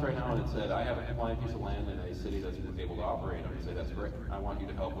my office right now and it said, I have a compliant piece of land in a city that's able to operate, I'm going to say, that's great, I want you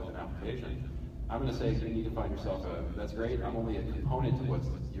to help with an application. I'm going to say, you need to find yourself that's great, I'm only a component to what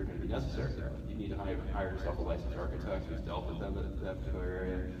you're going to be necessary there. You need to hire yourself a licensed architect who's dealt with them in that particular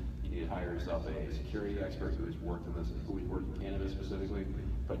area. You need to hire yourself a security expert who's worked in cannabis specifically.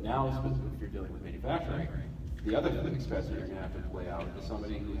 But now, if you're dealing with manufacturing, the other expense that you're going to have to play out is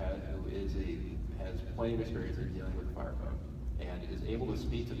somebody who has plenty of experience in dealing with the fire code and is able to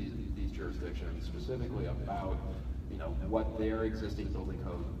speak to these jurisdictions specifically about what their existing building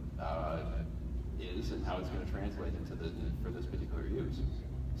code is and how it's going to translate into for this particular use.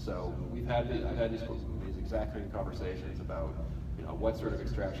 So I've had these exact same conversations about what sort of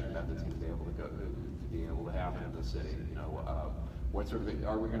extraction methods going to be able to happen in the city. What sort of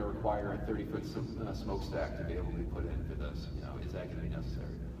are we going to require a 30-foot smokestack to be able to be put in for this? Is that going to be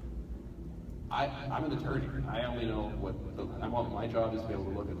necessary? I'm an attorney. I only know my job is to be able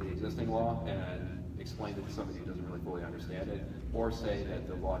to look at the existing law and explain it to somebody who doesn't really fully understand it, or say that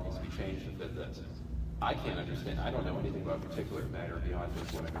the law needs to be changed to fit this. I can't understand. I don't know anything about a particular matter beyond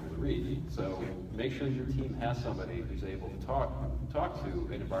just what I can read. So make sure your team has somebody who's able to talk to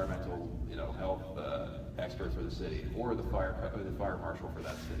an environmental, health expert for the city, or the fire marshal for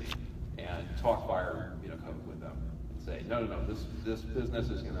that city, and talk fire, code with them and say, no, this business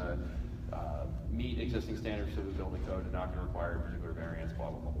is going to meet existing standards for the building code and not going to require a particular variance, blah,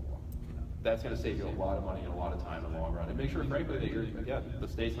 blah, blah, blah, blah. That's going to save you a lot of money and a lot of time in the long run. And make sure, frankly, that the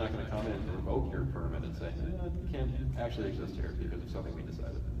state's not going to come in and revoke your permit and say, you can't actually exist here because of something we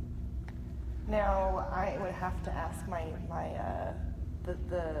decided. Now, I would have to ask the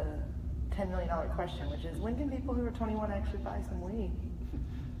 $10 million question, which is, when can people who are 21 actually buy some weed?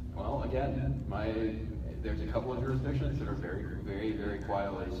 Well, again, there's a couple of jurisdictions that are very, very, very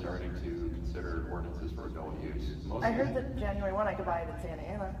quietly starting to consider ordinances for adult use. I heard that January 1 I could buy it in Santa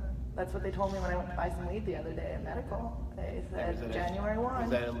Ana. That's what they told me when I went to buy some weed the other day at medical. They said January 1.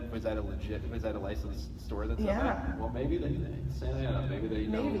 Was that a licensed store that said that? Well, maybe Santa Ana,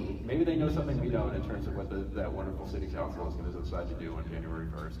 maybe they know something we don't in terms of what that wonderful city council is going to decide to do on January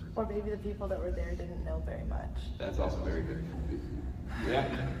 1st. Or maybe the people that were there didn't know very much. That's also very good. Yeah.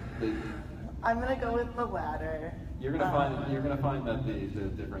 I'm going to go with the latter. You're gonna find that the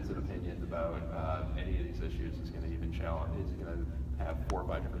difference in opinions about any of these issues is gonna even challenge. Is gonna have 4 or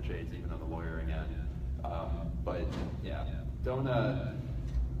 5 different shades even on the lawyering end. But yeah, don't.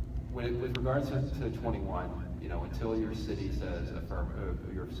 With regards to 21, you know, until your city says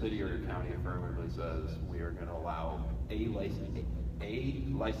your city or your county affirmatively says we are going to allow a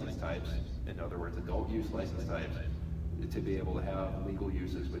license types, in other words, adult use license types, to be able to have legal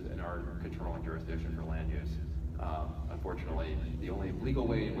uses within our controlling jurisdiction for land use. Unfortunately, the only legal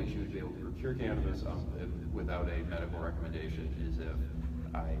way in which you would be able to procure cannabis without a medical recommendation is if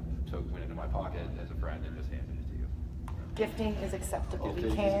I went into my pocket as a friend and just handed it to you. Gifting is acceptable.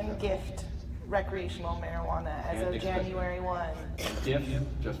 Gifting We can is acceptable. gift recreational marijuana as And of expect- January 1.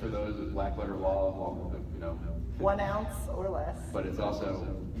 Gift, just for those with black letter law, you know. 1 ounce or less. But it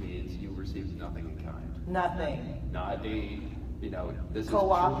also means you received nothing in kind. Nothing. Not a, you know, this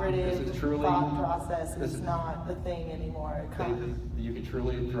Cooperative is truly thought process this is not the thing anymore. You can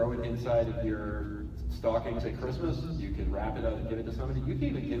truly throw it inside of your stockings at Christmas. You can wrap it up and give it to somebody. You can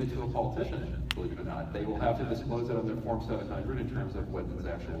even give it to a politician, believe it or not. They will have to disclose it on their Form 700 in terms of what its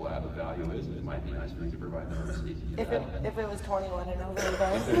actual added value is, and it might be nice for you to provide them a receipt. If it was 21 and over,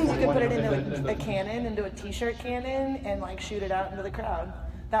 then you could put it into a cannon, into a t-shirt cannon, and like shoot it out into the crowd.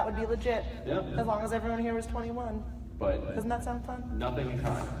 That would be legit. Yeah. As long as everyone here was 21. But Doesn't that sound fun? nothing in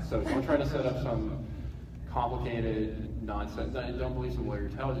kind. So don't try to set up some complicated nonsense. Don't believe some lawyer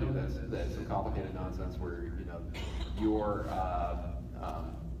tells you that's some complicated nonsense where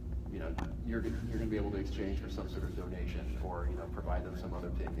you're going to be able to exchange for some sort of donation or provide them some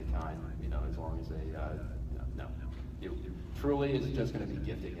other thing in kind. As long as they no. Truly is just going to be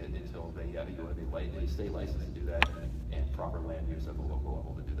gifting it until they stay licensed to do that and proper land use at the local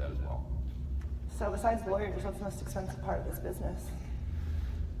level to do that as well. So besides lawyers, what's the most expensive part of this business?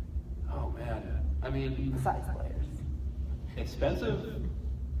 Oh man, I mean, Besides lawyers. expensive.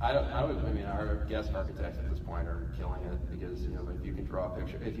 Our guest architects at this point are killing it because if you can draw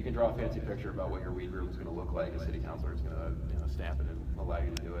a fancy picture about what your weed room is going to look like, a city councilor is going to stamp it and allow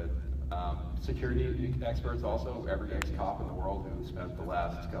you to do it. Security experts also. Every ex-cop in the world who spent the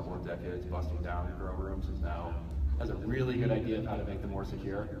last couple of decades busting down grow rooms has a really good idea of how to make them more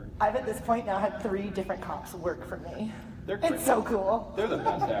secure. I've at this point now had 3 different cops work for me. They're It's great. so cool. They're the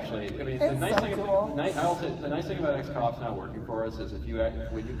best, actually. I mean, the It's nice so thing. cool. The nice thing about ex-cops now working for us is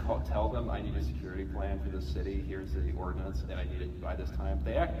when you tell them I need a security plan for the city, here's the ordinance, and I need it by this time,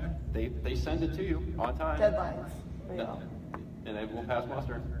 they send it to you on time. Deadlines. Yeah. And they will pass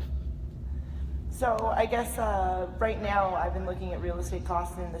muster. So I guess right now I've been looking at real estate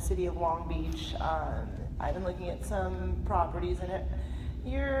costs in the city of Long Beach. I've been looking at some properties in it.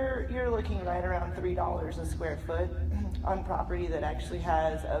 You're looking right around $3 a square foot on property that actually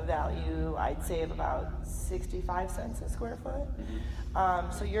has a value, I'd say, of about 65 cents a square foot.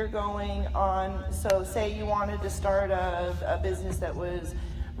 So you're going on, so say you wanted to start a business that was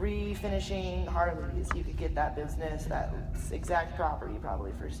refinishing Harleys, you could get that business, that exact property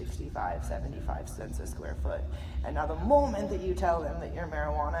probably for 65, 75 cents a square foot. And now the moment that you tell them that you're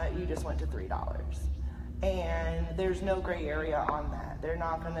marijuana, you just went to $3. And there's no gray area on that.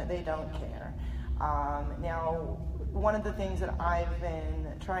 They don't care. Now, one of the things that I've been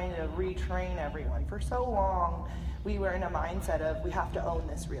trying to retrain everyone for so long, we were in a mindset of we have to own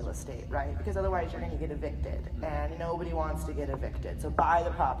this real estate, right? Because otherwise you're going to get evicted, and nobody wants to get evicted. So buy the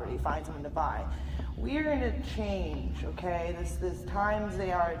property, find someone to buy. We're going to change, okay? This times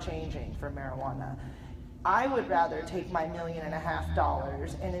they are changing for marijuana. I would rather take my $1.5 million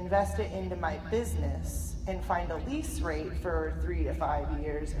and invest it into my business and find a lease rate for 3 to 5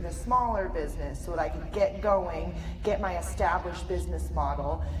 years in a smaller business so that I can get going, get my established business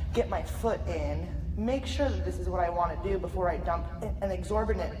model, get my foot in, make sure that this is what I want to do before I dump an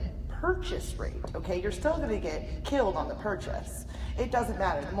exorbitant purchase rate, okay? You're still going to get killed on the purchase. It doesn't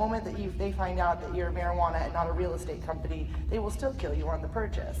matter. The moment that they find out that you're marijuana and not a real estate company, they will still kill you on the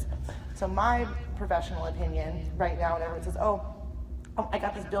purchase. So my professional opinion right now, when everyone says, oh, I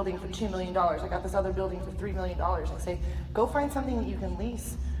got this building for $2 million, I got this other building for $3 million, I say, go find something that you can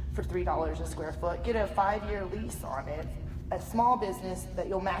lease for $3 a square foot, get a 5-year lease on it, a small business that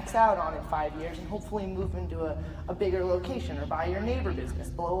you'll max out on in 5 years and hopefully move into a bigger location or buy your neighbor business,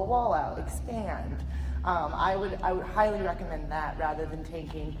 blow a wall out, expand. I would highly recommend that rather than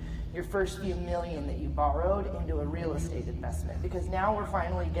taking your first few million that you borrowed into a real estate investment, because now we're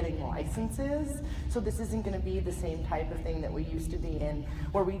finally getting licenses, so this isn't going to be the same type of thing that we used to be in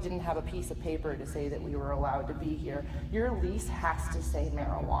where we didn't have a piece of paper to say that we were allowed to be here. Your lease has to say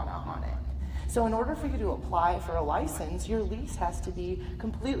marijuana on it. So in order for you to apply for a license, your lease has to be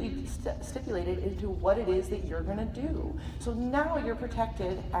completely stipulated into what it is that you're going to do. So now you're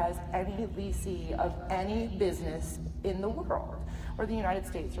protected as any leasee of any business in the world, or the United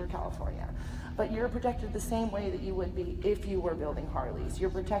States or California. But you're protected the same way that you would be if you were building Harleys. You're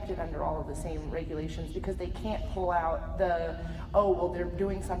protected under all of the same regulations because they can't pull out the, oh, well, they're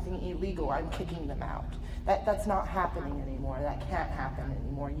doing something illegal, I'm kicking them out. That's not happening anymore. That can't happen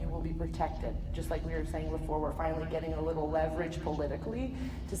anymore. You will be protected. Just like we were saying before, we're finally getting a little leverage politically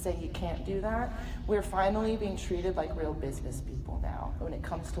to say you can't do that. We're finally being treated like real business people now when it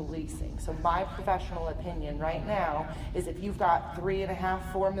comes to leasing. So my professional opinion right now is if you've got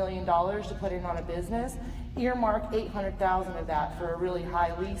 $3.5–4 million to put in on a business, earmark $800,000 of that for a really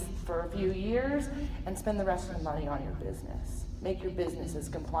high lease for a few years and spend the rest of the money on your business. Make your businesses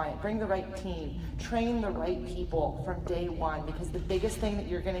compliant, bring the right team, train the right people from day one, because the biggest thing that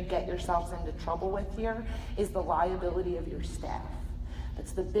you're gonna get yourselves into trouble with here is the liability of your staff.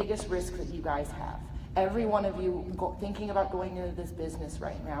 That's the biggest risk that you guys have. Every one of you thinking about going into this business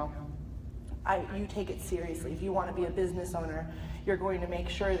right now, you take it seriously. If you want to be a business owner, you're going to make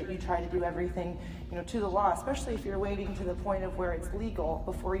sure that you try to do everything, to the law, especially if you're waiting to the point of where it's legal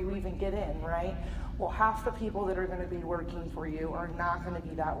before you even get in, right? Well, half the people that are going to be working for you are not going to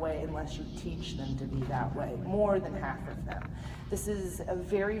be that way unless you teach them to be that way, more than half of them. This is a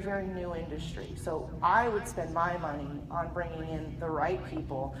very, very new industry. So I would spend my money on bringing in the right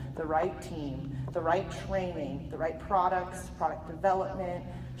people, the right team, the right training, the right products, product development,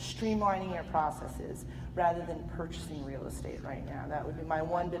 streamlining your processes, rather than purchasing real estate right now. That would be my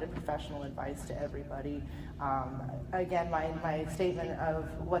one bit of professional advice to everybody. Again, my statement of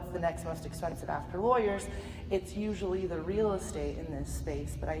what's the next most expensive after lawyers, it's usually the real estate in this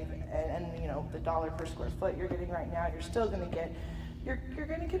space, but the dollar per square foot you're getting right now, you're still gonna get, you're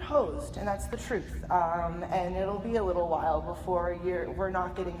gonna get hosed, and that's the truth. And it'll be a little while before we're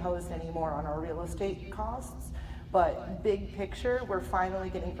not getting hosed anymore on our real estate costs. But big picture, we're finally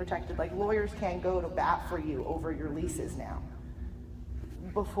getting protected. Like, lawyers can go to bat for you over your leases now.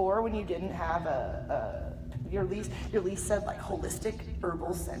 Before, when you didn't have your lease said like holistic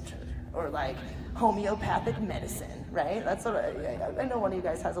herbal center or like homeopathic medicine, right? That's what I know. One of you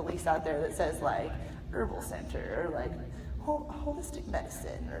guys has a lease out there that says like herbal center or like holistic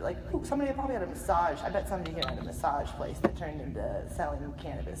medicine, or like, ooh, somebody probably had a massage. I bet somebody here had a massage place that turned into selling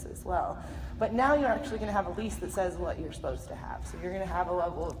cannabis as well. But now you're actually going to have a lease that says what you're supposed to have. So you're going to have a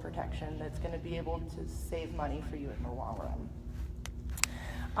level of protection that's going to be able to save money for you in the long run.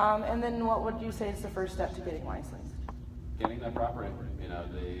 And then what would you say is the first step to getting licensed? Getting that property.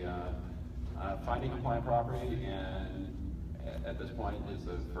 Finding compliant property, and at this point is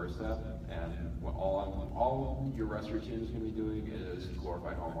the first step. And all your rest of your team is going to be doing is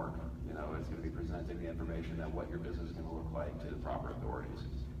glorified homework. It's going to be presenting the information that what your business is going to look like to the proper authorities.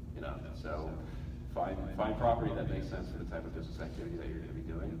 So find property that makes sense for the type of business activity that you're going to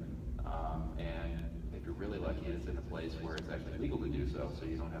be doing. And if you're really lucky, it's in a place where it's actually legal to do so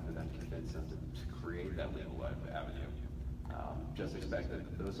you don't have to then convince them to create that legal avenue. Just expect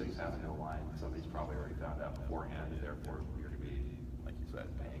that those things happen to align. Somebody's probably already found out beforehand, and therefore you're going to be, like you said,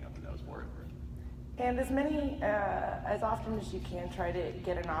 paying up the nose for it. And as often as you can, try to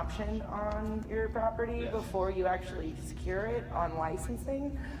get an option on your property before you actually secure it on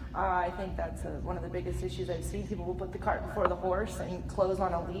licensing. I think that's one of the biggest issues I've seen. People will put the cart before the horse and close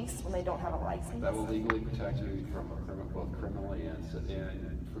on a lease when they don't have a license. That will legally protect you from both criminally and from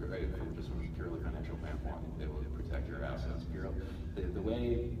just a purely financial standpoint. It will protect your assets purely. The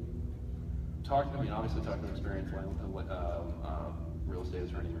way, obviously talking to experienced real estate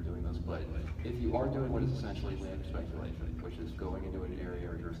attorney are doing this, but if you are doing what is essentially land speculation, which is going into an area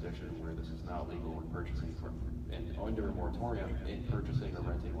or jurisdiction where this is not legal and purchasing and under a moratorium in purchasing or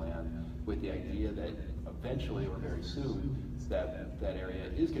renting land with the idea that eventually or very soon that area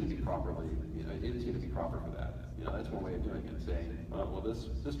is going to be properly, it is going to be proper for that. That's one way of doing it, saying, well,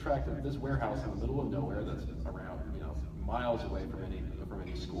 this tract, this warehouse in the middle of nowhere that's around, miles away from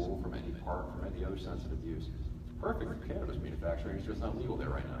any school, from any park, from any other sensitive use. Perfect for cannabis manufacturing, it's just not legal there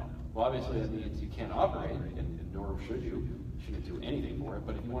right now. Well, obviously that means you can't operate, and nor should you. You shouldn't do anything for it,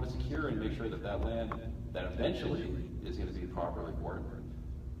 but if you want to secure and make sure that land that eventually is going to be properly for it,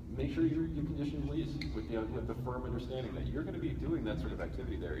 make sure you condition your lease with the firm understanding that you're going to be doing that sort of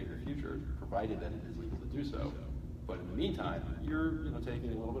activity there in the future, provided that it is legal to do so. But in the meantime, you're taking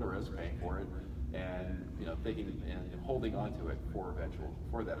a little bit of risk, paying for it, and thinking and holding on to it for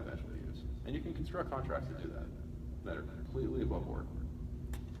that eventual use. And you can construct contracts to do that are completely above board.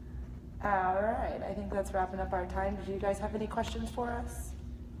 All right, I think that's wrapping up our time. Did you guys have any questions for us?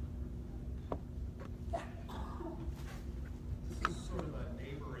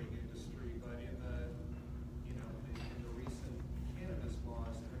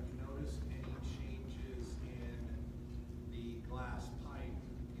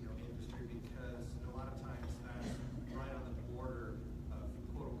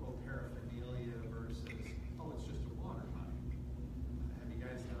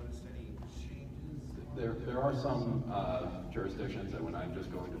 there are some jurisdictions that when I'm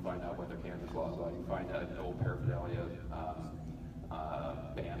just going to find out what their cannabis laws are, you find that old paraphernalia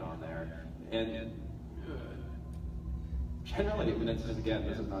ban on there. And generally, I mean, again,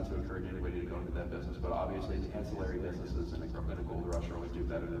 this is not to encourage anybody to go into that business, but obviously the ancillary businesses in a gold rush always do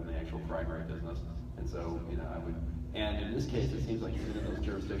better than the actual primary business. And so, you know, and in this case, it seems like even in those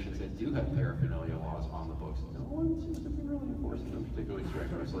jurisdictions that do have paraphernalia laws on the books, no one seems to be really enforcing them particularly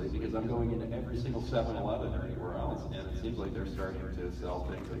strenuously, because I'm going into every single 7-Eleven or anywhere else, and it seems like they're starting to sell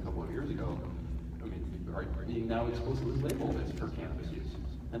things a couple of years ago, I mean, are being now exclusively labeled as for cannabis use.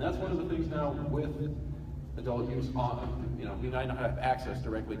 And that's one of the things now with adult use on, you know, we might not have access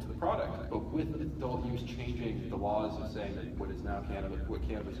directly to the product, but with adult use changing the laws of saying that what is now cannabis, what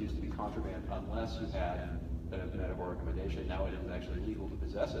cannabis used to be contraband unless you had a medical recommendation, now it is actually legal to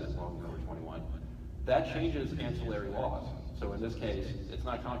possess it as long as you're over 21. That changes ancillary laws. So in this case, it's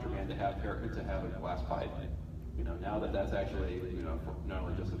not contraband to have a glass pipe. You know, now that that's actually, you know, not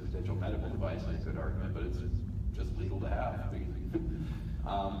only just a potential medical device, it's a good argument, but it's just legal to have.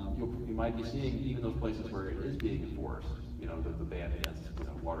 You might be seeing even those places where it is being enforced, you know, the ban against, you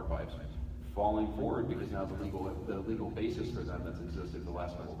know, water pipes, falling forward because now the legal basis for them that's existed the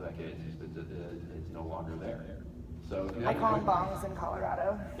last couple of decades is no longer there. So I call them bongs in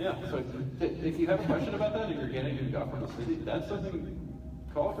Colorado. Yeah. So if you have a question about that, if you're getting your gut from the city, that's something.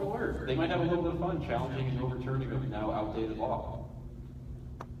 Call for lawyers. They might have a little bit of fun challenging and overturning a now outdated law.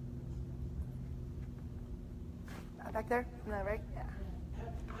 Back there? No, right? Yeah. At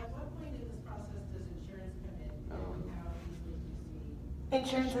what point in this process does insurance come in? And how easily do you see?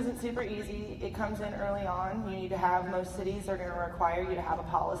 Insurance isn't super easy. It comes in early on. You need to have, most cities are going to require you to have a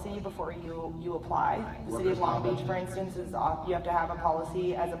policy before you apply. The city of Long Beach, for instance, you have to have a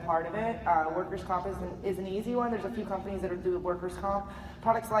policy as a part of it. Workers' comp is an easy one. There's a few companies that do workers' comp.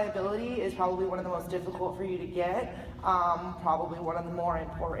 Products liability is probably one of the most difficult for you to get, probably one of the more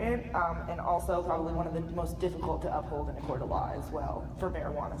important, and also probably one of the most difficult to uphold in a court of law as well, for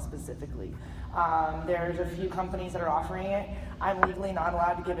marijuana specifically. There's a few companies that are offering it. I'm legally not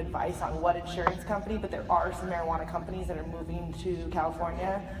allowed to give advice on what insurance company, but there are some marijuana companies that are moving to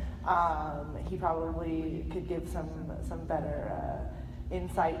California. He probably could give some better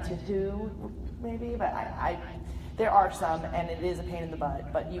insight to who, maybe, but there are some, and it is a pain in the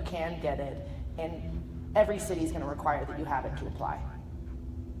butt, but you can get it, and every city is going to require that you have it to apply.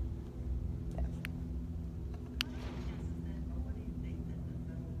 Yes.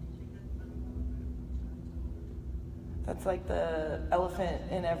 That's like the elephant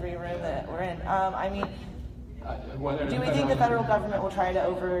in every room that we're in. I mean, do we think the federal government will try to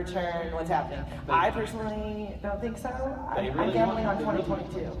overturn what's happening? I personally don't think so. I'm gambling on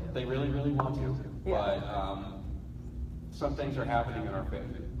 2022. They really, really want to, but some things are happening in our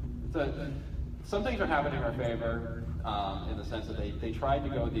favor. Some things are happening in our favor in the sense that they tried to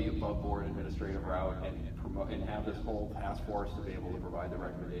go the above-board administrative route and promote and have this whole task force to be able to provide the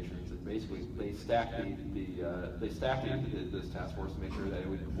recommendations. And basically, they stacked this task force to make sure that it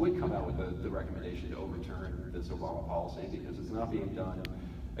would come out with the recommendation to overturn this Obama policy, because it's not being done.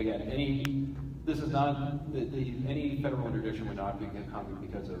 Again, any federal interdiction would not be coming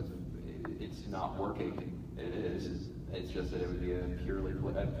because of it's not working. It is. It's just that it would be a purely,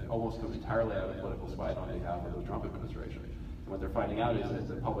 almost entirely out of political spite on behalf of the Trump administration. And what they're finding out is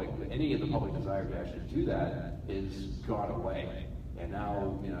that any of the public desire to actually do that is gone away. And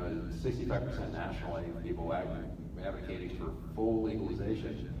now, you know, 65% nationally of people advocating for full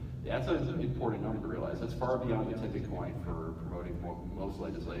legalization. That's an important number to realize. That's far beyond the tipping point for promoting most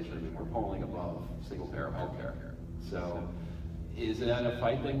legislation. I mean, we're polling above single-payer health care. So, is that a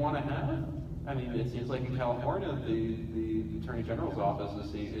fight they want to have? I mean, it seems like in California, the Attorney General's office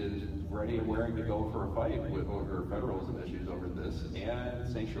is ready and willing to go for a fight over federalism issues over this, and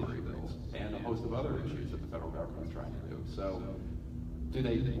sanctuary bills, and a host of other issues that the federal government is trying to do. So, do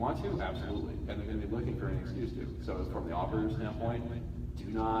they want to? Absolutely. And they're going to be looking for an excuse to. So, from the operator standpoint,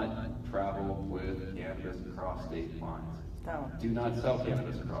 do not travel with cannabis across state lines. No. Do not sell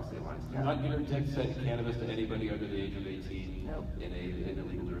cannabis across state lines. Do not interdict cannabis to anybody under the age of 18 in a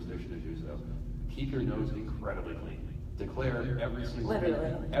legal jurisdiction to do so. Keep your nose incredibly clean. Declare every single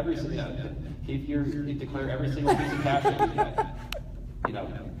declare every single piece of cash that you get. You know,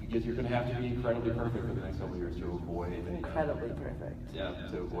 because you're going to have to be incredibly perfect for the next couple of years to avoid. Incredibly perfect. Yeah,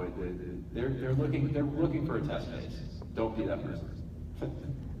 to avoid they're looking for a test case. Don't be that person.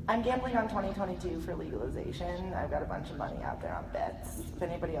 I'm gambling on 2022 for legalization. I've got a bunch of money out there on bets. If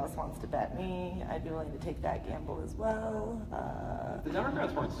anybody else wants to bet me, I'd be willing to take that gamble as well. If the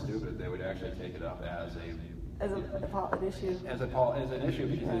Democrats weren't stupid, they would actually take it up as As an issue. As an issue,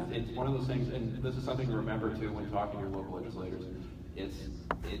 because it's one of those things, and this is something to remember too when talking to your local legislators. It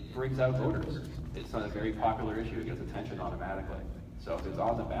brings out voters. It's not a very popular issue. It gets attention automatically. So if it's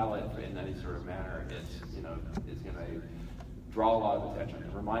on the ballot in any sort of manner, it's going to draw a lot of attention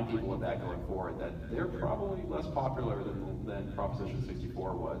and remind people of that going forward, that they're probably less popular than Proposition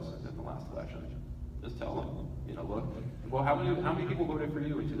 64 was in the last election. Just tell them, look, well, how many people voted for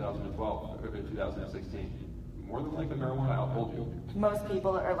you in 2012 or in 2016? More than likely marijuana, I'll hold you. Most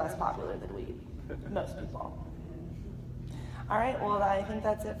people are less popular than weed. Most people. All right, well, I think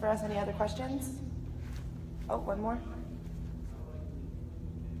that's it for us. Any other questions? Oh, one more.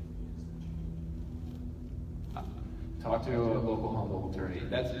 Talk to a local Humboldt attorney.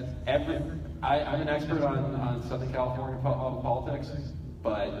 I'm an expert on Southern California politics,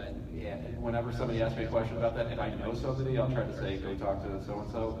 but whenever somebody asks me a question about that, and I know somebody, I'll try to say, go talk to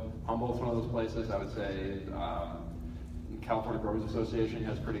so-and-so. Humboldt's one of those places. I would say California Growers Association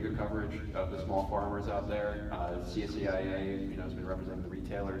has pretty good coverage of the small farmers out there. CSCIA, has been representing the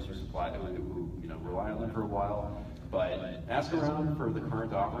retailers who rely on them for a while. But ask around for the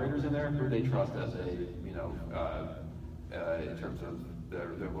current operators in there who they trust as in terms of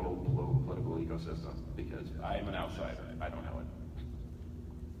their little local political ecosystem, because I am an outsider. I don't know it.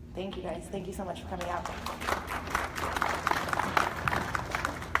 Thank you, guys. Thank you so much for coming out.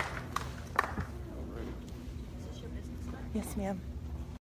 Yes, ma'am.